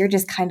parts, you're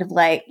just kind of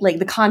like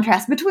the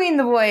contrast between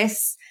the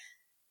voice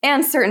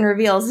and certain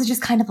reveals is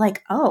just kind of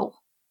like, oh,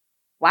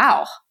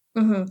 wow.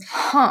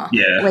 Huh.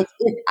 Yeah.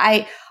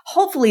 Like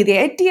hopefully the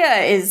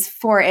idea is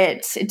for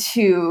it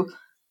to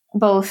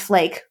both,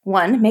 like,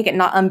 one, make it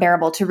not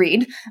unbearable to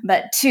read,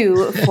 but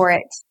two, for it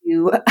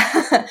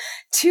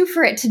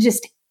to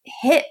just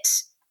hit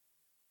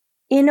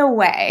in a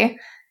way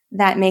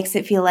that makes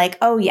it feel like,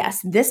 oh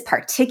yes, this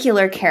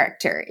particular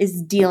character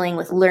is dealing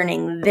with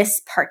learning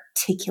this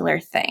particular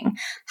thing.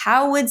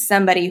 How would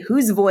somebody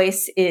whose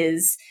voice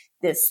is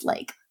this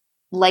like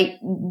light,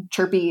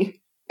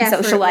 chirpy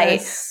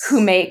socialite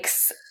who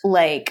makes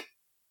like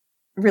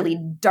really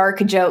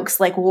dark jokes,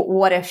 like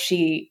what if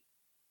she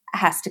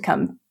has to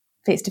come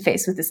face to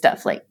face with this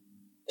stuff like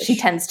she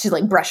tends to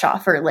like brush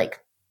off or like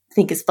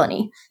think is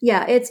funny.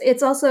 Yeah,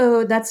 it's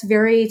also, that's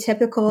very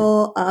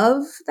typical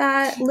of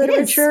that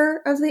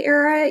literature of the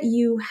era.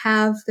 You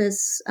have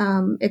this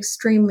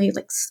extremely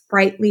like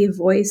sprightly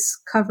voice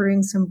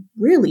covering some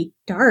really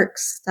dark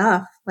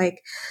stuff,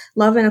 like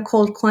Love in a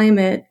Cold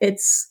Climate.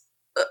 It's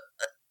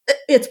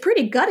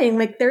pretty gutting.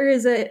 Like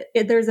there's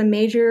a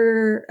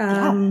major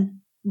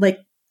like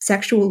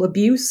sexual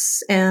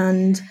abuse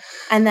and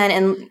then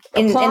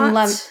in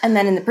love, and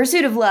then in The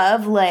Pursuit of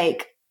Love,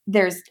 like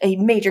there's a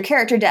major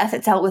character death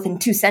that's out within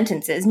 2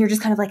 sentences, and you're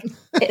just kind of like,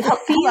 it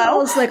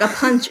feels like a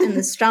punch in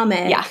the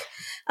stomach. Yeah.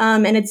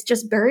 And it's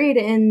just buried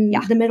in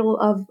the middle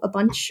of a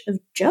bunch of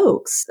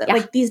jokes.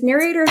 Like these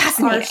narrators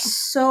are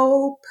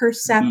so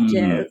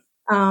perceptive,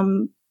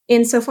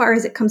 insofar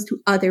as it comes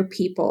to other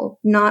people,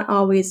 not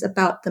always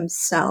about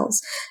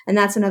themselves. And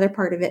that's another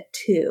part of it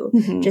too.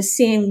 Just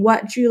seeing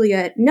what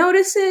Julia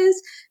notices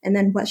and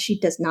then what she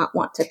does not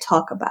want to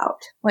talk about.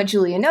 What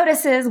Julia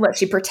notices, what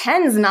she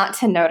pretends not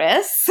to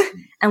notice,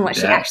 and what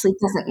she actually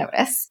doesn't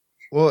notice.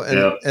 Well,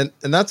 and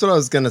that's what I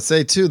was going to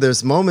say too.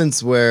 There's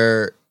moments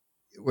where,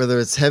 whether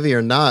it's heavy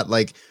or not,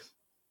 like,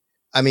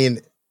 I mean,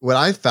 what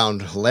I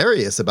found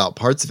hilarious about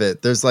parts of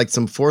it, there's like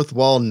some fourth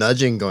wall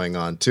nudging going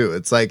on too.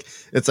 It's like,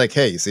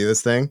 hey, you see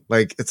this thing?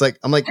 Like, it's like,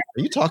 I'm like,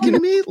 are you talking to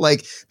me?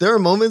 Like, there are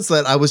moments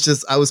that I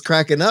was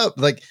cracking up,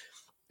 like,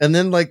 and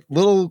then like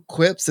little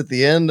quips at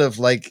the end of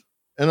like,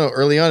 I don't know,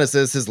 early on it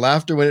says his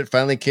laughter when it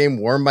finally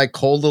came warmed my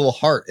cold little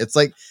heart. It's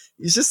like,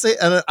 you just say,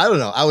 and I don't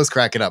know, I was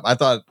cracking up. I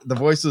thought the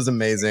voice was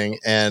amazing.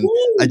 And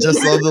I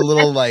just love the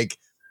little like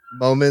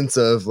moments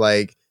of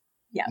like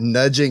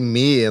nudging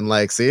me and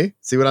like, see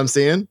what I'm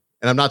seeing?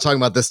 And I'm not talking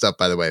about this stuff,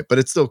 by the way, but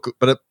it's still,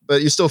 but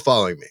you're still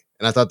following me.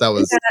 And I thought that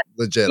was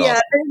legit. Yeah,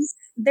 awesome.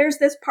 There's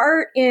this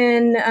part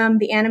in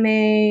the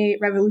anime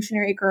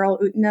Revolutionary Girl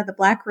Utena, the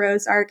Black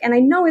Rose arc, and I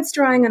know it's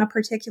drawing on a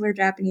particular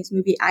Japanese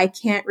movie I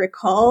can't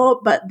recall,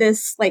 but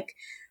this like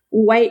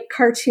white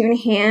cartoon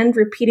hand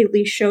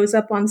repeatedly shows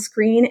up on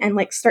screen and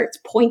like starts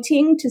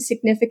pointing to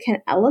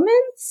significant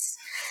elements.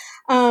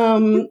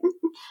 You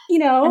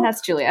know, and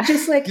that's Julia.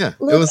 Just like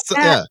look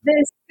at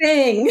this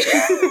thing.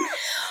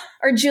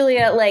 Or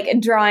Julia, like,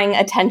 drawing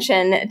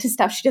attention to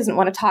stuff she doesn't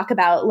want to talk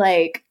about,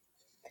 like,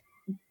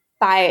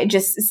 by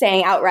just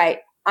saying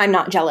outright, I'm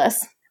not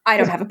jealous. I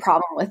don't have a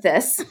problem with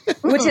this,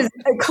 which is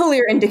a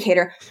clear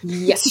indicator.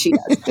 Yes, she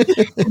does.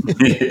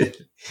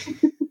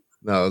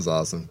 That was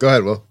awesome. Go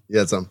ahead, Will. You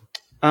had some.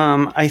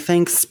 I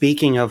think,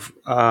 speaking of,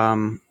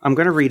 I'm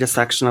going to read a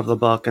section of the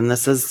book, and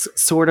this is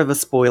sort of a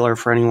spoiler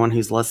for anyone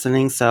who's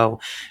listening, so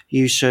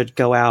you should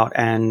go out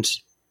and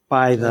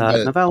buy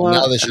the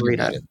novella and read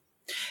it.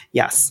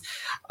 Yes.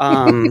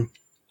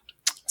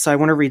 So I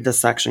want to read this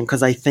section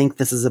because I think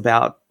this is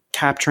about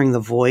capturing the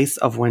voice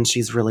of when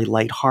she's really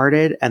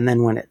lighthearted. And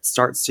then when it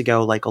starts to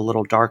go like a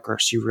little darker,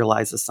 she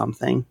realizes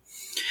something.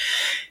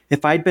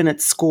 If I'd been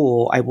at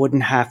school, I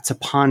wouldn't have to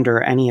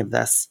ponder any of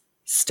this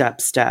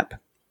step.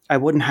 I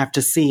wouldn't have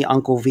to see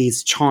Uncle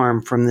V's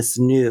charm from this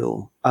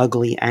new,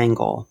 ugly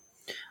angle.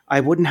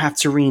 I wouldn't have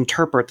to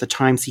reinterpret the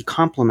times he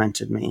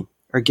complimented me,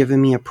 or given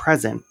me a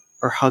present,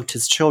 or hugged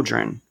his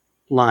children.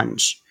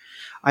 Lunge.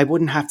 I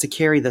wouldn't have to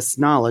carry this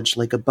knowledge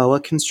like a boa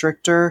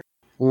constrictor,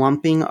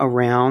 lumping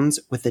around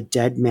with a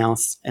dead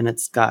mouse in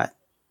its gut.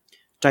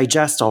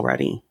 Digest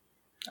already,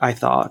 I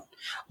thought.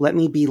 Let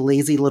me be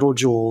lazy little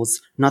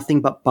Jules,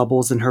 nothing but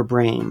bubbles in her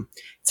brain.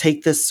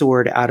 Take this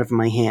sword out of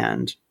my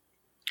hand.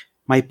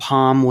 My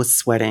palm was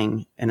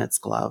sweating in its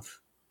glove.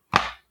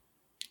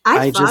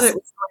 I thought it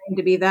was going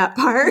to be that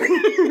part.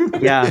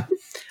 Yeah.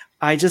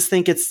 I just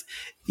think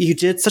you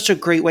did such a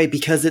great way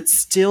because it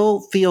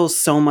still feels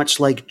so much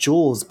like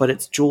Jules, but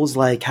it's Jules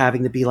like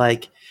having to be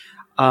like,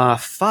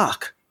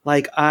 fuck.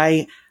 Like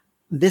I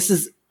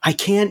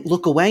can't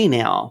look away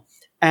now.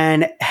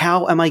 And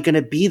how am I going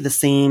to be the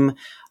same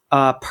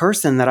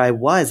person that I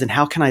was? And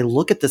how can I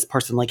look at this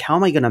person? Like, how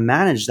am I going to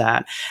manage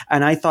that?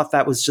 And I thought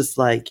that was just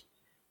like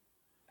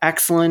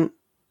excellent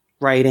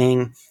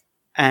writing.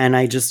 And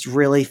I just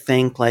really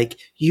think like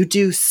you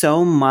do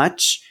so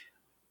much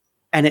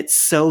and it's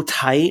so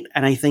tight.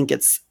 And I think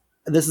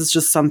this is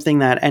just something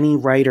that any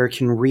writer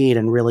can read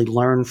and really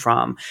learn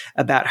from,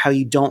 about how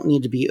you don't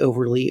need to be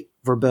overly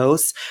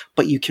verbose,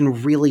 but you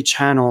can really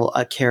channel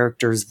a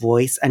character's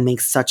voice and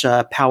make such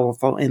a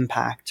powerful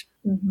impact.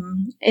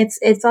 Mm-hmm.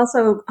 It's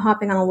also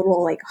hopping on a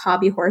little like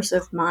hobby horse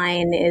of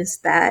mine is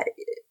that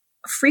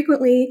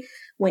frequently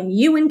when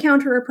you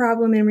encounter a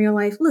problem in real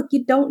life, look,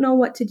 you don't know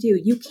what to do.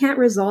 You can't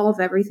resolve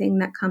everything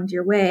that comes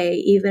your way,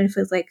 even if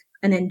it's like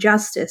an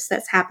injustice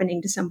that's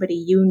happening to somebody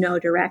you know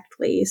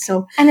directly.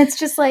 So, and it's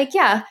just like,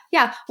 yeah.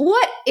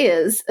 What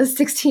is a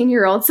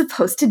 16-year-old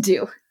supposed to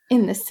do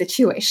in this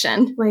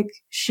situation? Like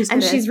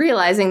she's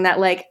realizing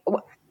that like,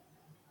 what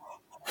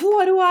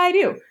do I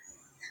do?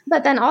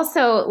 But then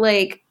also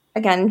like,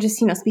 again, just,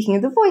 speaking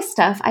of the voice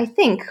stuff, I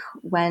think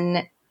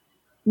when,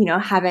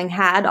 having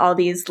had all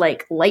these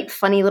like light,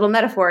 funny little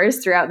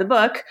metaphors throughout the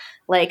book,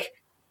 like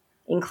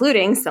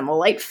including some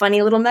light,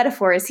 funny little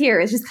metaphors here,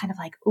 is just kind of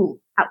like, ooh,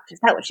 ouch, is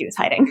that what she was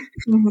hiding?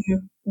 Mm-hmm.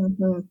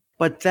 Mm-hmm.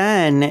 But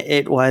then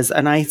it was,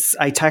 and I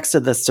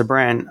texted this to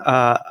Brent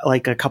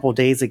like a couple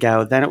days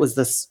ago. Then it was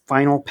this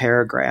final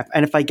paragraph,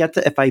 and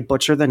if I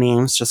butcher the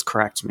names, just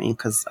correct me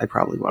because I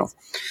probably will.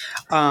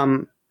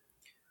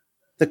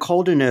 The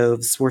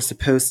Koldanovs were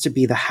supposed to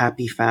be the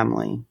happy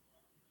family.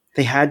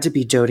 They had to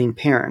be doting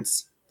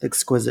parents, the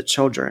exquisite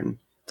children,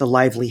 the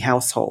lively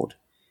household.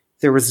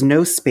 There was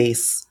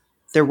space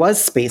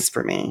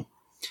for me.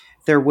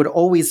 There would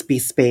always be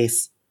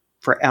space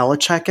for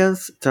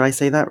Alachekov. Did I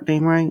say that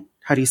name right?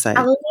 How do you say it?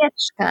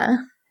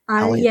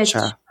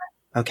 Alyechka.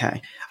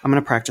 Okay. I'm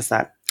going to practice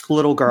that.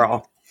 Little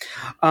girl.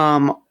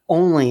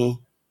 Only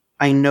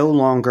I no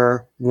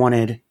longer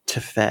wanted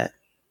to fit.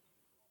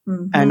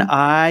 Mm-hmm. And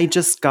I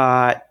just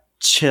got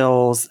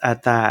chills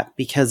at that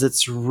because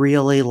it's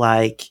really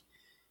like,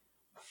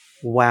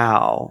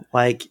 wow.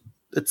 Like,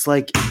 it's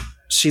like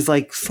she's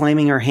like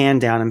slamming her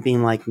hand down and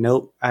being like,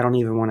 nope, I don't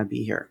even want to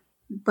be here.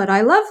 But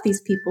I love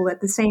these people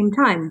at the same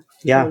time.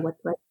 Yeah.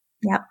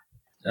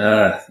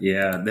 Yeah.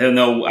 Yeah.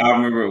 No, I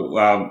remember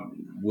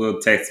Will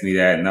text me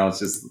that, and I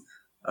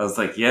was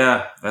like,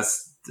 yeah,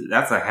 that's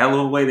a hell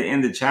of a way to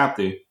end the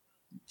chapter.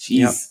 Jeez,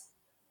 yep.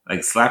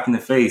 Like slap in the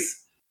face.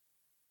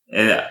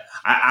 And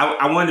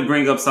I wanted to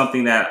bring up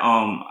something that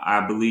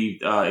I believe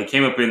it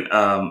came up in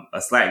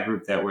a Slack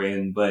group that we're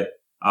in, but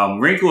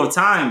Wrinkle of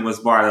Time was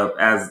brought up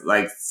as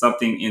like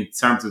something in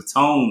terms of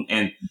tone,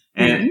 and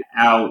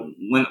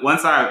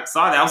once I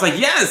saw that, I was like,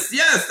 yes,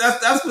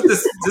 that's what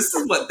this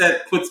is what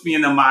that puts me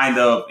in the mind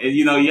of. And,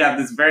 you have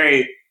this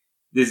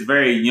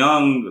very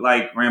young,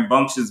 like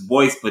rambunctious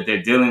voice, but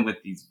they're dealing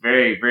with these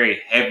very, very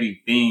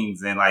heavy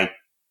things, and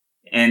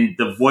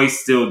the voice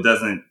still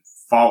doesn't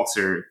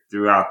falter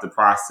throughout the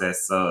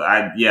process. So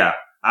I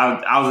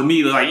was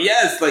immediately like,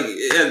 yes, like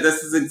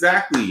this is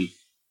exactly.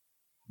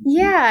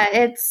 Yeah,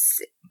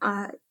 it's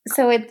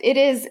so it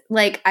is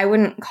like I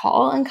wouldn't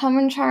call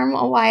Uncommon Charm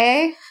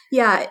a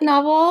YA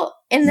novel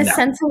in the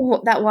sense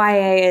of that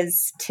YA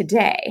is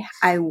today.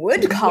 I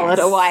would call it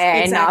a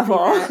YA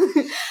novel.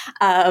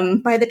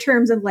 By the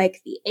terms of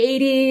like the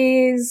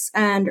 80s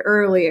and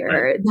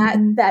earlier,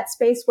 that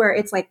space where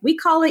it's like we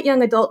call it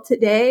young adult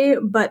today,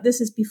 but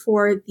this is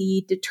before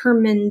the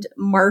determined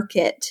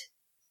market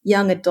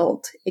young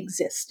adult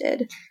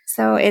existed.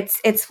 So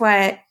it's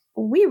what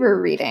we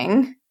were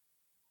reading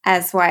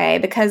as YA,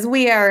 because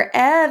we are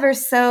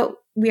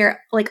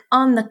like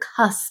on the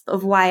cusp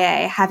of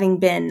YA having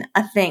been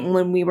a thing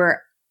when we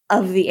were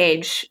of the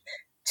age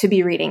to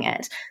be reading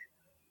it.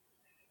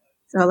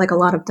 So like a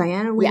lot of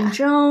Diana Wynne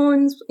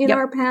Jones in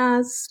our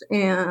past,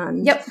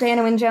 and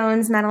Diana Wynne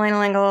Jones, Madeleine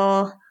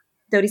L'Engle,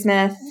 Dodie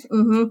Smith,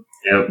 Lloyd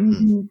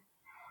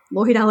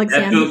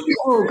Alexander.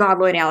 Oh God,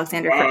 Lloyd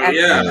Alexander forever.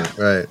 Yeah,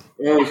 right.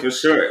 Oh, for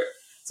sure.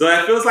 So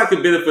that feels like a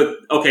bit of a,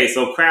 okay,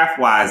 so craft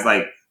wise,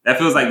 like that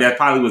feels like that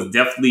probably was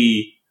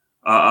definitely,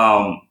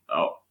 I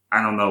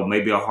don't know,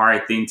 maybe a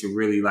hard thing to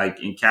really like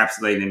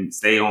encapsulate and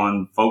stay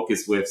on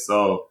focus with.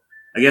 So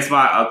I guess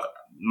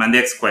my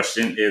next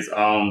question is,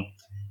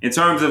 in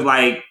terms of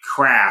like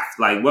craft,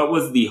 like what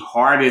was the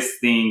hardest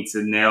thing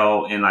to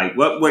nail and like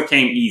what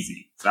came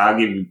easy? So I'll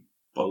give you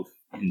both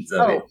ends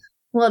of it.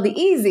 Well, the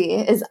easy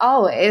is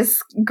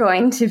always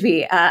going to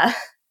be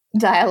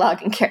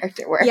dialogue and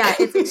character work. Yeah,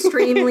 it's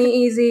extremely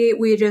easy.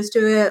 We just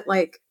do it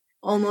like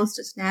almost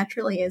as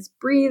naturally as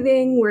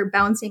breathing. We're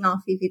bouncing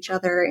off of each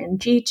other in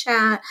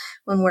G-chat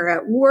when we're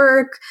at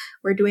work.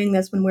 We're doing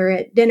this when we're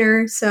at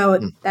dinner. So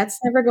that's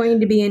never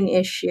going to be an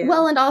issue.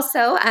 Well, and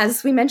also,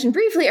 as we mentioned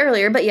briefly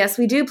earlier, but yes,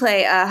 we do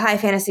play high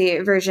fantasy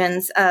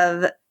versions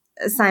of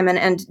Simon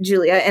and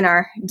Julia in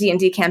our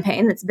D&D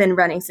campaign that's been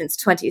running since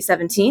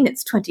 2017.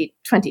 It's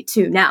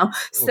 2022 now.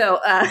 So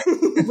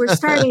we're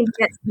starting to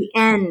get to the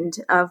end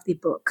of the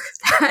book.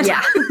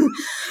 Yeah.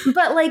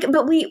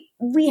 but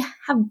we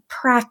have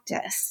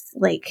practice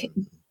like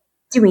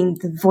doing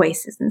the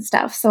voices and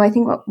stuff. So I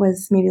think what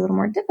was maybe a little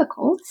more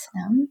difficult,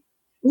 do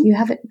you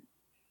have it?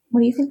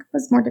 What do you think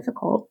was more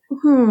difficult?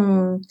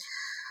 You're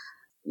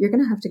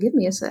going to have to give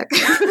me a sec.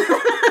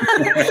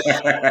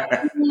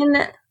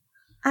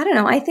 I don't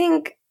know. I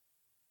think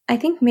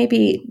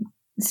maybe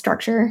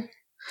structure.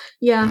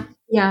 Yeah.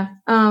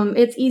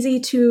 It's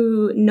easy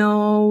to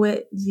know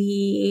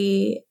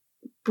the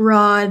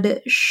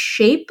broad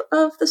shape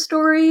of the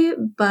story,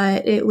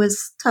 but it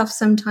was tough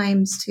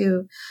sometimes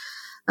to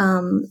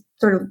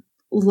sort of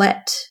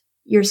let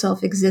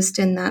yourself exist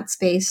in that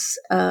space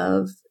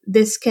of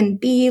this can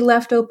be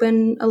left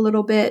open a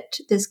little bit.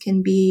 This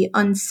can be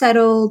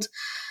unsettled.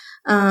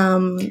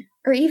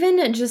 Or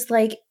even just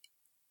like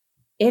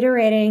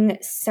iterating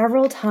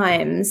several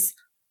times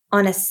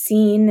on a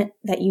scene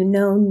that you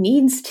know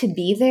needs to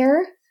be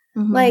there.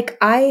 Mm-hmm. Like,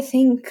 I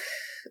think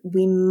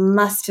we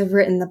must have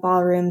written the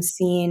ballroom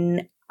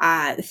scene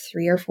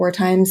 3 or 4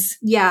 times.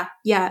 Yeah.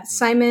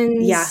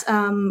 Simon's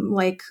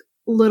like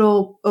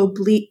little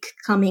oblique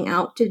coming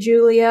out to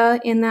Julia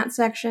in that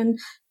section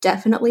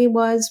definitely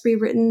was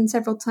rewritten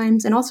several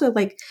times. And also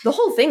like the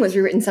whole thing was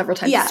rewritten several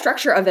times. Yeah. The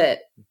structure of it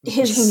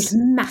changed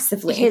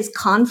massively. His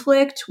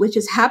conflict, which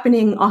is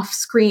happening off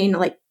screen,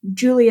 like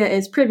Julia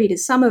is privy to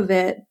some of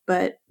it,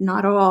 but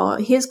not all.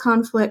 His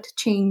conflict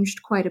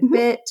changed quite a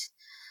bit.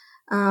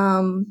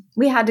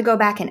 We had to go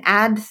back and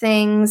add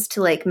things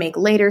to like make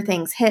later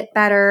things hit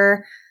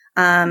better.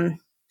 The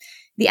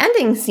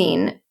ending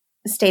scene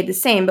stayed the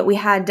same, but we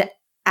had to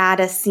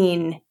add a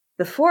scene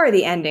before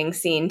the ending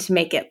scene to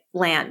make it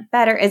land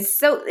better. It's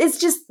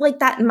just like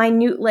that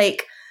minute,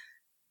 like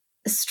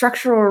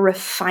structural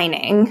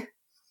refining,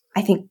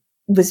 I think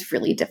was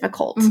really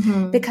difficult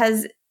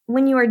because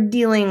when you are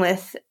dealing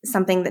with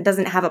something that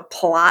doesn't have a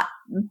plot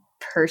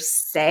per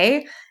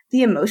se,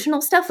 the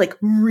emotional stuff like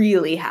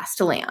really has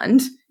to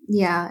land.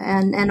 Yeah,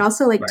 and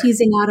also like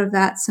teasing out of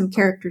that some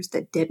characters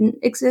that didn't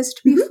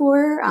exist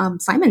before.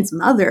 Simon's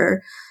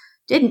mother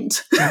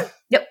didn't.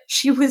 Yep.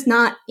 She was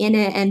not in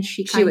it, and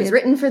she was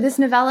written for this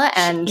novella,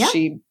 and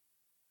she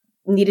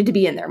needed to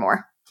be in there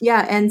more.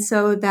 Yeah, and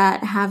so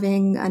that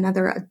having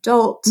another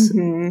adult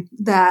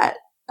that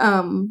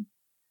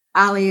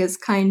Ali is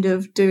kind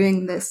of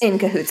doing this in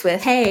cahoots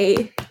with.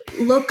 Hey,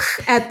 look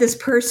at this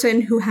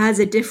person who has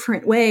a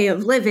different way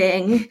of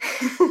living.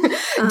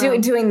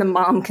 Doing the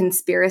mom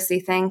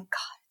conspiracy thing.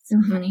 God, it's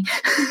so funny.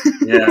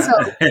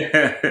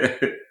 Yeah.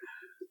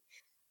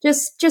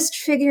 Just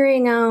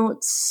figuring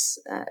out,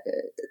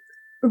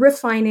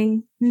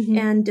 refining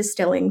and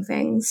distilling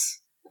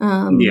things.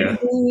 And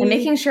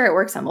making sure it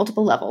works on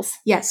multiple levels.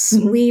 Yes,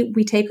 we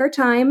take our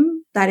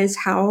time. That is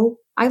how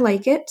I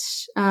like it.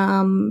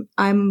 I'm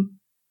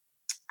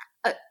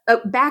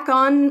back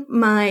on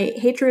my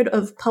hatred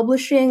of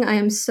publishing. I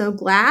am so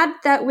glad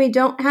that we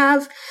don't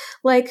have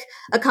like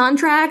a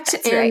contract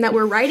that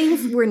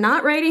we're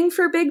not writing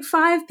for Big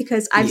Five,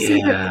 because I've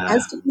seen it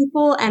as to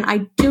people, and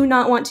I do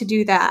not want to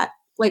do that.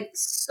 Like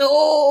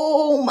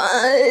so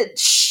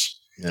much.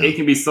 Yeah. It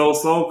can be so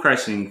soul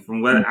crushing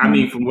from what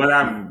from what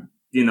I've,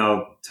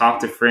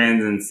 talked to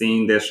friends and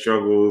seen their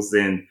struggles,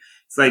 and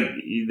it's like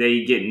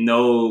they get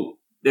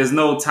there's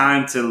no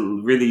time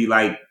to really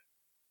like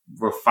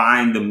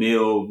refine the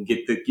meal,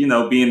 get the, you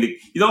don't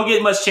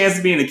get much chance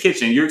to be in the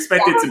kitchen. You're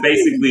expected to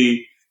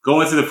basically go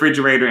into the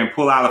refrigerator and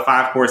pull out a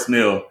 5-course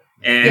meal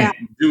and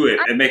do it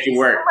and make it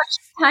work. So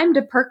much time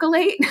to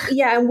percolate.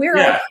 Yeah. And we're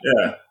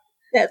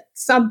that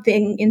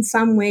something in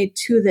some way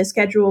to the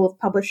schedule of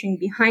publishing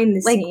behind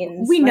the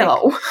scenes. We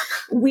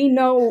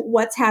know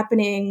what's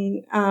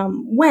happening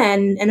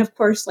when, and of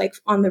course, like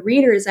on the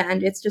reader's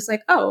end, it's just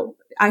like, oh,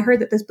 I heard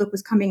that this book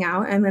was coming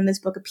out, and then this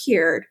book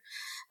appeared.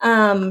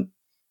 I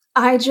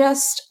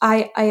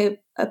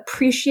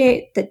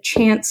appreciate the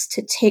chance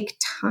to take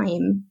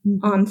time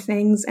on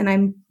things, and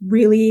I'm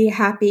really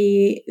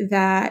happy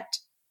that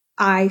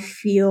I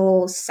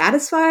feel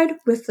satisfied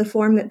with the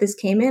form that this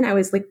came in. I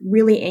was like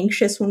really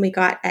anxious when we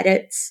got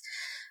edits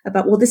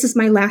about, well, this is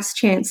my last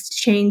chance to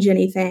change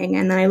anything.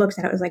 And then I looked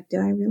at it, I was like, do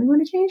I really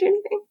want to change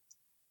anything?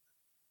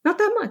 Not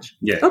that much.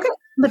 Yeah. Okay.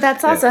 But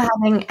that's also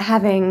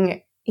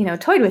having,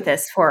 toyed with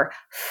this for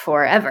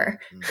forever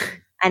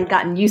and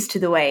gotten used to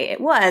the way it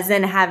was,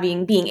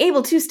 and being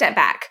able to step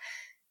back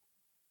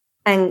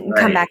and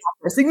come back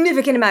after a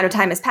significant amount of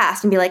time has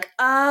passed and be like,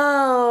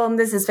 oh,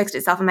 this has fixed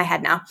itself in my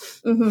head now.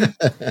 Mm-hmm.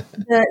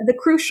 the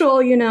crucial,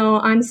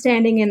 I'm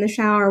standing in the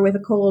shower with a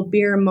cold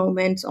beer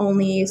moment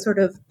only sort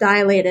of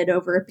dilated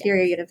over a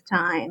period of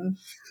time.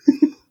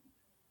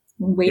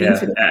 Waiting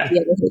for the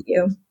media to hit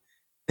you.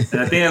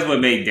 And I think that's what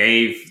made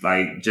Dave,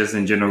 like, just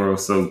in general,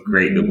 so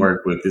great to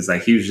work with. Is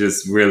like he was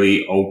just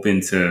really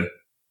open to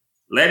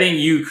letting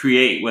you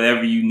create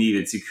whatever you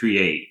needed to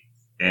create.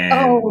 And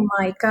oh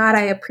my God,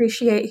 I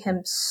appreciate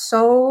him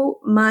so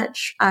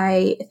much.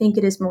 I think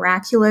it is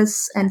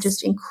miraculous and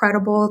just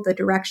incredible the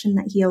direction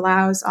that he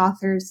allows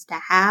authors to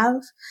have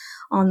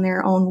on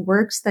their own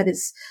works. That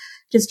is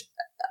just,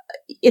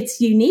 it's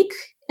unique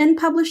in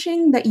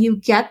publishing that you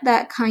get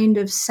that kind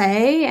of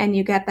say and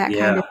you get that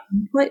kind of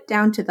input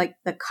down to like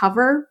the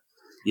cover.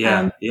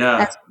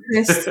 That's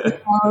Chris,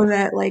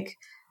 that like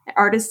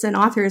artists and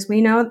authors, we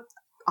know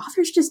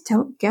authors just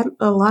don't get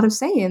a lot of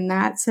say in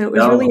that. So it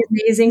was really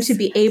amazing to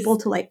be able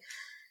to like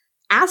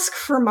ask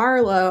for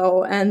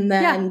Marlowe and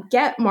then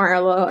get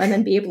Marlowe and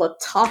then be able to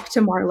talk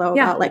to Marlowe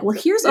about like, well,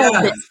 here's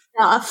all this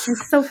stuff.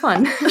 It's so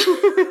fun.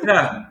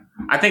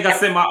 I think I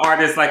sent my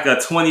artist like a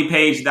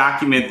 20-page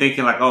document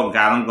thinking like, oh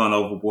God, I'm going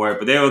overboard,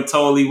 but they were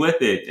totally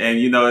with it. And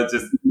it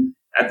just,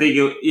 I think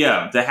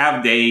to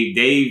have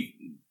Dave,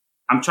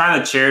 I'm trying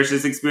to cherish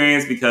this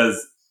experience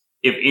because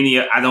if any,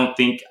 I don't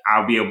think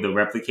I'll be able to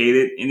replicate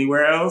it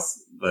anywhere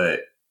else. But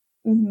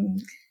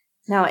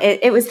no,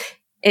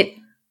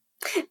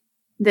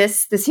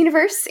 this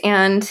universe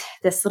and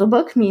this little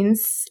book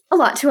means a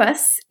lot to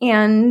us,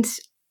 and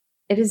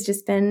it has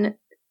just been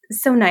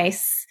so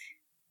nice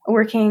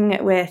working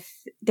with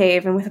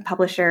Dave and with a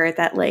publisher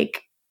that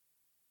like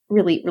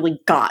really, really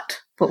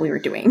got what we were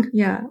doing.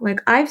 Yeah.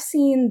 Like I've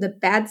seen the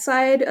bad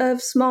side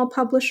of small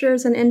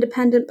publishers and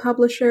independent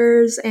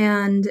publishers.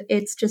 And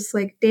it's just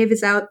like Dave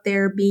is out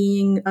there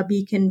being a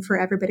beacon for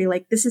everybody.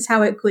 Like this is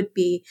how it could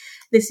be.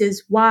 This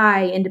is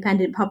why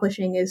independent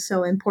publishing is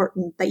so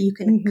important, that you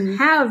can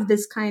have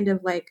this kind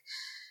of like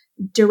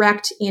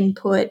direct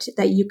input,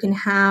 that you can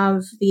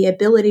have the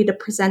ability to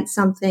present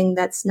something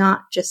that's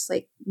not just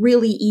like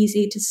really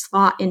easy to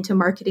slot into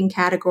marketing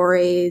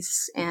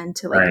categories and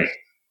to like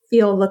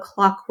feel the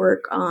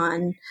clockwork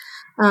on.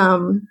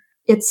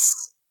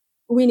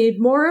 We need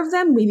more of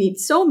them. We need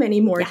so many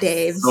more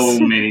Daves. So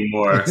many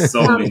more.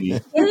 So many.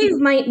 Dave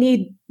might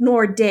need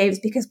more Daves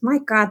because my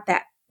God,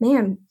 that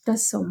man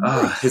does so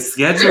much. His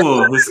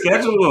schedule.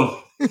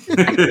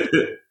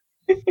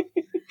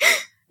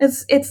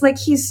 It's like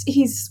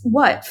he's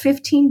what,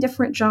 15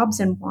 different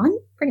jobs in one?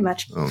 Pretty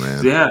much. Oh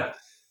man. Yeah.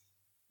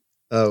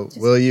 Oh,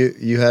 Will,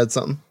 you had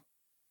something?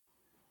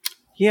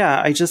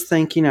 Yeah, I just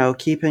think,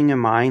 keeping in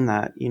mind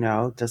that,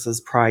 this is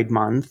Pride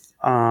Month,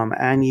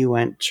 and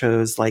you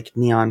chose like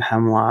Neon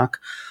Hemlock.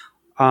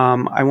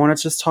 I want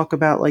to just talk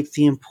about like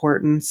the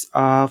importance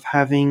of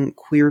having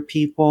queer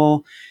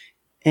people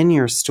in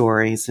your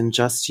stories and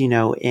just,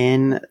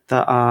 in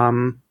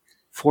the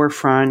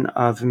forefront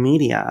of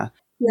media.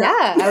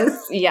 I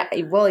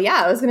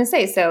was going to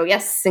say, so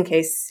yes, in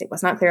case it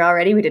was not clear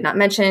already, we did not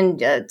mention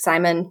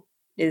Simon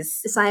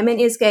is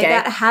gay.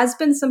 That has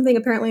been something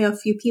apparently a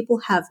few people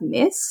have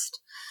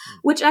missed,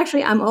 which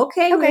actually I'm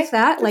okay with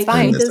that. That's like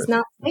fine. He does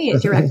not say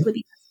it directly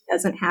because he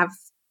doesn't have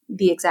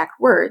the exact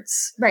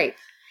words. Right.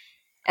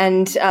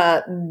 And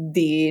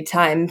the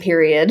time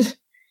period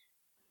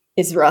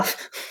is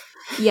rough.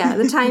 Yeah,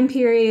 the time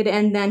period.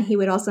 And then he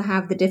would also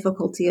have the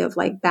difficulty of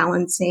like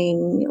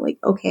balancing like,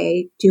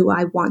 okay, do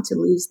I want to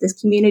lose this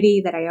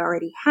community that I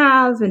already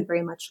have and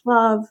very much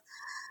love?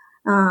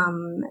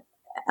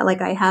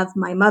 Like I have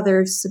my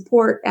mother's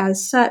support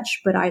as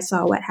such, but I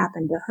saw what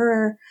happened to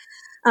her.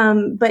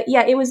 But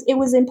yeah, it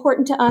was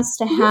important to us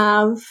to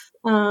have,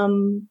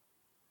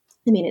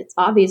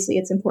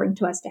 it's important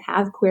to us to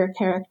have queer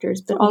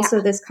characters, but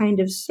also this kind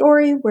of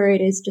story where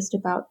it is just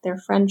about their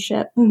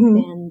friendship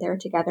and their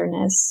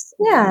togetherness.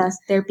 Yeah. And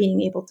their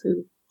being able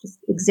to just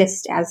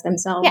exist as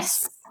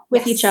themselves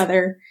with each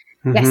other.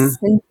 Mm-hmm. Yes.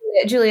 And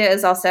Julia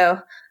is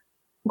also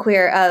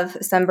queer of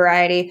some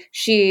variety.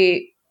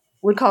 She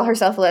would call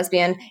herself a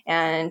lesbian,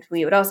 and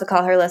we would also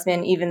call her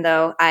lesbian, even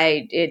though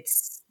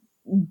it's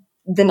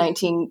the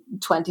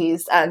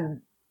 1920s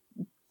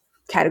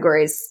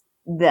categories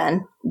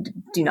then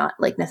do not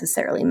like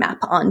necessarily map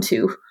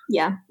onto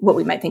what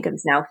we might think of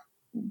as now.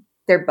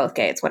 They're both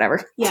gay. It's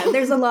whatever. Yeah,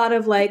 there's a lot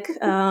of like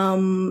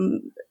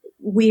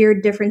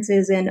weird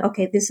differences in,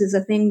 okay, this is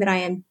a thing that I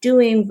am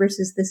doing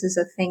versus this is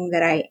a thing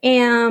that I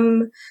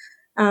am.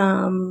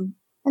 And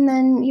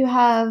then you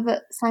have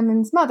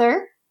Simon's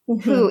mother,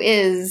 who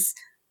is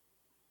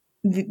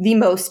the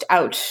most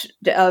out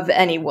of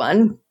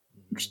anyone.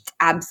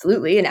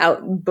 Absolutely an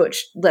out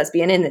butch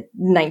lesbian in the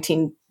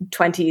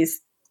 1920s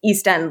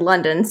East End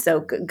London, so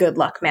good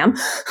luck, ma'am.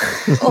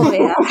 Oh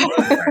yeah.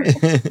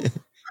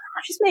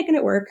 She's making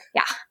it work.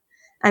 Yeah.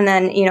 And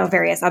then,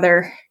 various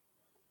other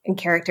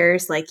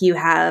characters, like you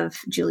have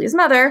Julia's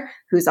mother,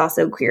 who's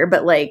also queer,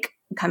 but like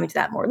coming to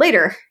that more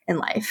later in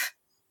life.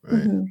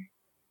 Right. Mhm.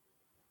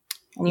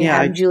 And you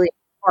have Julia's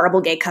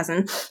horrible gay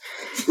cousin.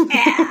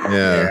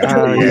 Yeah.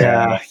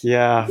 Oh,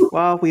 yeah.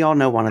 Well, we all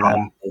know one of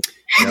them.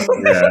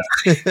 Yeah.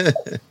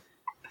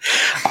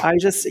 I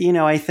just,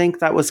 I think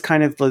that was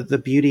kind of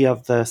the beauty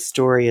of the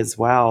story as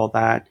well,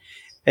 that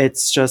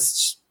it's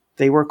just,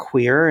 they were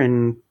queer,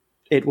 and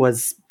it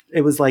was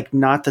like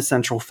not the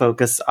central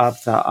focus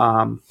of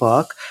the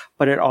book,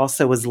 but it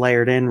also was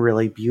layered in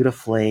really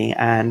beautifully.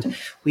 And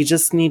we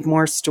just need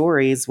more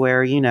stories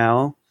where,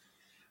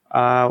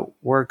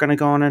 we're going to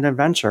go on an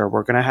adventure,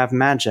 we're going to have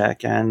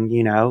magic, and,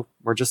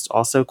 we're just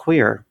also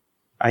queer.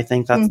 I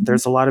think that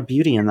there's a lot of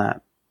beauty in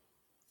that.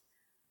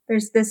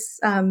 There's this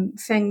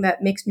thing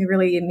that makes me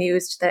really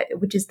amused,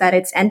 which is that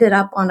it's ended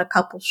up on a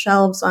couple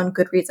shelves on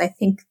Goodreads. I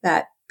think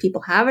that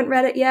people haven't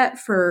read it yet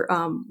for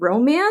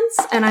romance,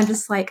 and I'm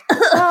just like,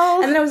 oh.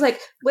 And then I was like,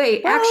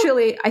 wait,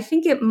 actually, I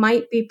think it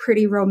might be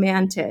pretty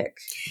romantic.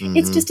 Mm-hmm.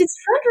 It's fun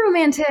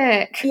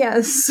romantic.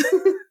 Yes.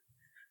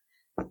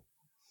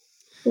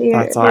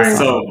 That's All right, awesome.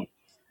 so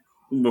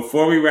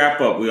before we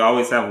wrap up, we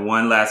always have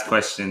one last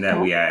question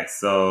that we ask.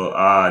 So,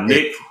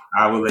 Nick,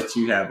 I will let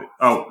you have it.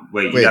 Oh,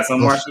 wait, you got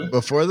something, Marshall?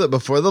 Before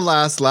the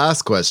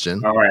last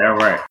question. All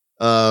right.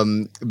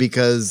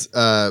 Because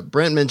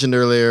Brent mentioned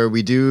earlier,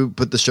 we do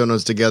put the show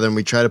notes together, and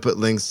we try to put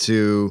links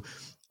to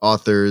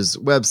authors'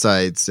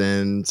 websites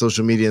and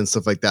social media and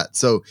stuff like that.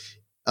 So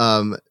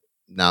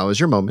now is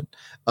your moment.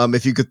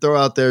 If you could throw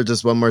out there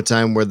just one more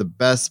time where the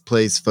best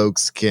place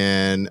folks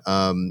can,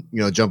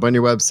 jump on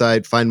your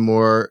website, find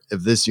more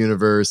of this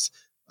universe,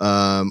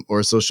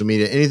 or social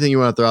media, anything you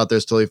want to throw out there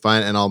is totally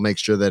fine. And I'll make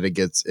sure that it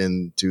gets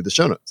into the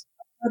show notes.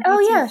 Oh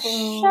yeah,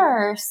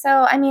 sure.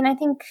 So, I mean, I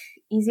think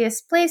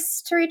easiest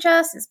place to reach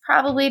us is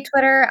probably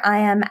Twitter. I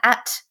am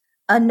at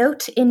A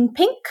Note in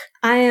Pink.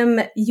 I am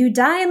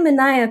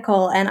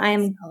Eudaimoniacal, and I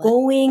am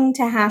going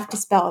to have to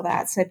spell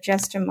that. So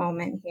just a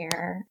moment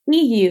here.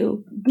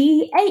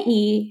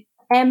 EUDAEMANICAL.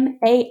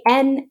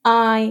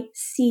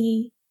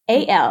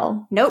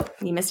 Nope,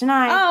 you missed an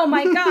I. Oh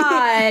my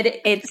God.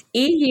 It's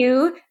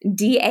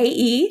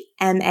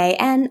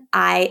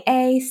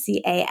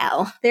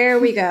EUDAEMANIACAL. There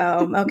we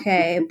go.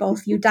 Okay,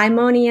 both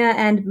eudaimonia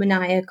and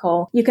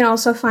maniacal. You can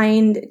also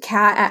find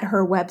Kat at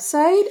her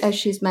website, as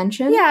she's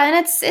mentioned. Yeah, and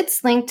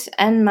it's linked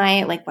in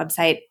my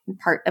website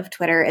part of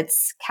Twitter.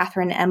 It's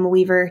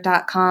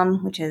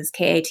KatherineMWeaver.com, which is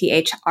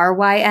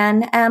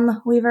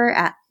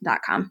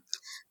KathryNMWeaver.com.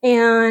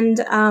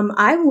 And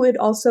I would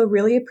also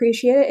really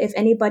appreciate it if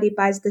anybody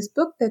buys this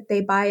book, that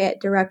they buy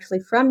it directly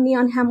from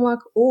Neon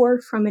Hemlock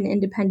or from an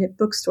independent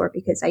bookstore,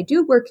 because I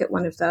do work at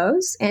one of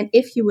those. And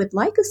if you would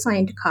like a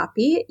signed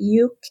copy,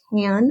 you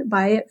can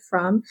buy it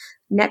from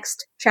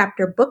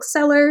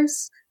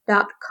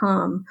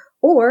nextchapterbooksellers.com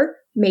or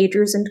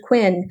Majors and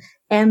Quinn,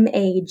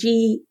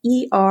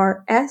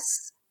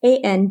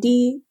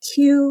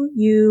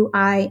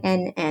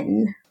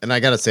 MagersAndQuinn. And I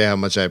gotta say how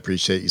much I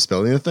appreciate you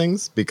spelling the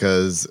things,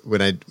 because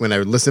when I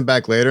listen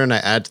back later and I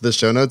add to the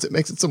show notes, it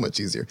makes it so much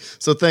easier.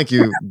 So thank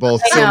you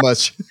both so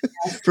much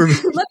for.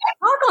 Look, I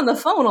talk on the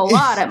phone a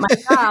lot at my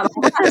job.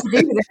 I have to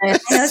do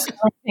this. I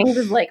know things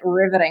is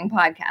riveting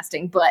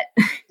podcasting, but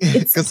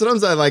because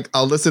sometimes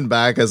I'll listen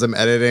back as I'm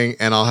editing,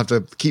 and I'll have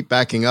to keep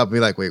backing up and be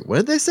like, wait, what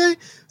did they say?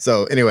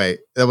 So anyway,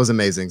 that was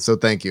amazing. So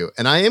thank you.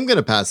 And I am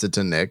gonna pass it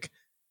to Nick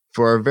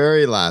for our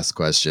very last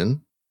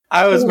question.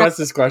 I always mess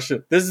this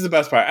question. This is the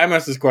best part. I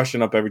mess this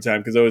question up every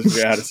time because I always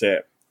forget how to say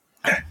it.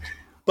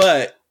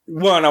 But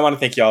one, I want to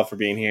thank y'all for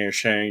being here,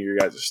 sharing your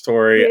guys'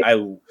 story. I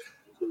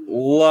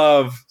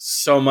love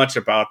so much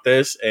about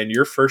this, and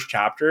your first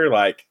chapter,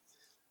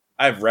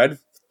 I've read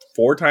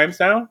 4 times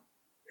now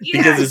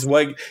because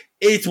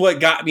it's what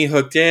got me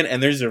hooked in.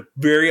 And there's a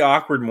very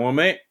awkward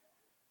moment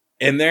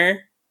in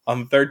there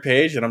on the 3rd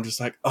page, and I'm just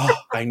like, oh,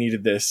 I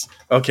needed this.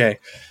 Okay.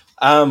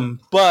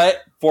 But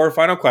for a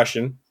final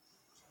question,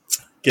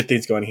 get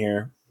things going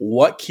here.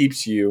 What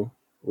keeps you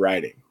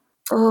writing?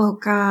 Oh,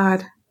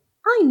 God.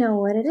 I know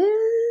what it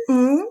is.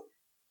 Mm-hmm.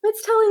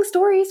 It's telling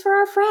stories for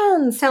our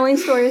friends. Telling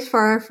stories for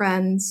our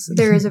friends.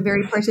 There is a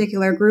very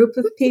particular group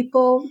of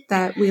people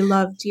that we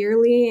love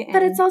dearly.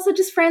 But it's also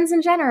just friends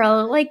in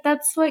general.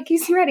 That's what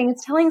keeps me writing.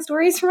 It's telling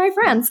stories for my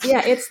friends.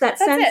 Yeah, it's that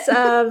sense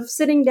of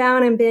sitting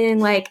down and being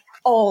like,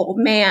 oh,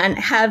 man,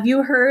 have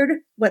you heard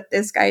what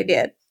this guy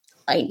did?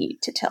 I need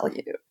to tell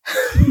you.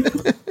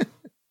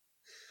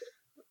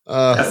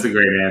 That's a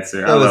great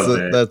answer. I love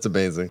that. That's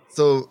amazing.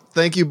 So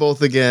thank you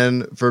both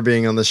again for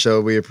being on the show.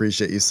 We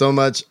appreciate you so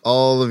much.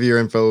 All of your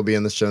info will be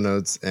in the show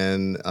notes,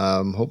 and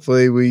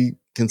hopefully we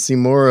can see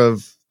more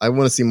of. I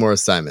want to see more of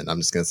Simon. I'm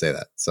just going to say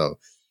that. So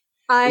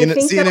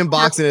seeing him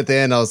boxing at the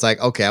end, I was like,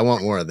 okay, I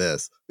want more of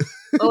this.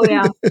 Oh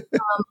yeah,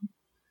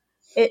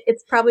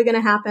 it's probably going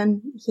to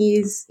happen.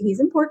 He's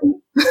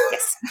important.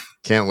 Yes.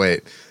 Can't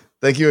wait.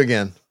 Thank you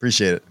again.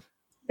 Appreciate it.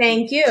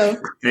 Thank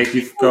you. Thank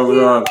you for coming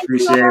on.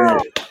 Appreciate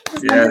it.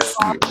 Yes.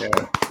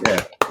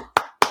 Yeah.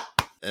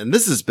 And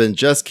this has been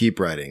Just Keep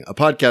Writing, a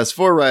podcast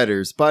for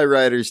writers, by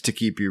writers, to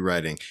keep you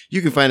writing.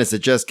 You can find us at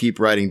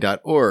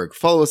justkeepwriting.org.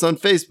 Follow us on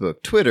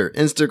Facebook, Twitter,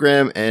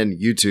 Instagram, and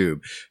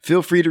YouTube.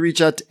 Feel free to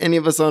reach out to any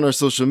of us on our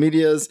social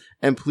medias,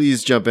 and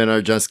please jump in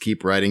our Just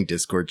Keep Writing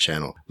Discord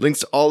channel.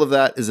 Links to all of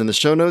that is in the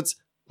show notes.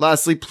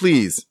 Lastly,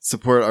 please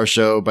support our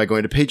show by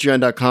going to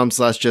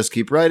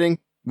patreon.com/justkeepwriting.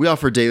 We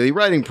offer daily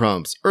writing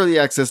prompts, early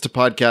access to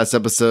podcast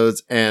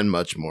episodes, and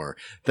much more.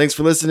 Thanks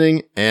for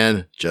listening,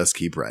 and just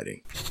keep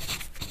writing.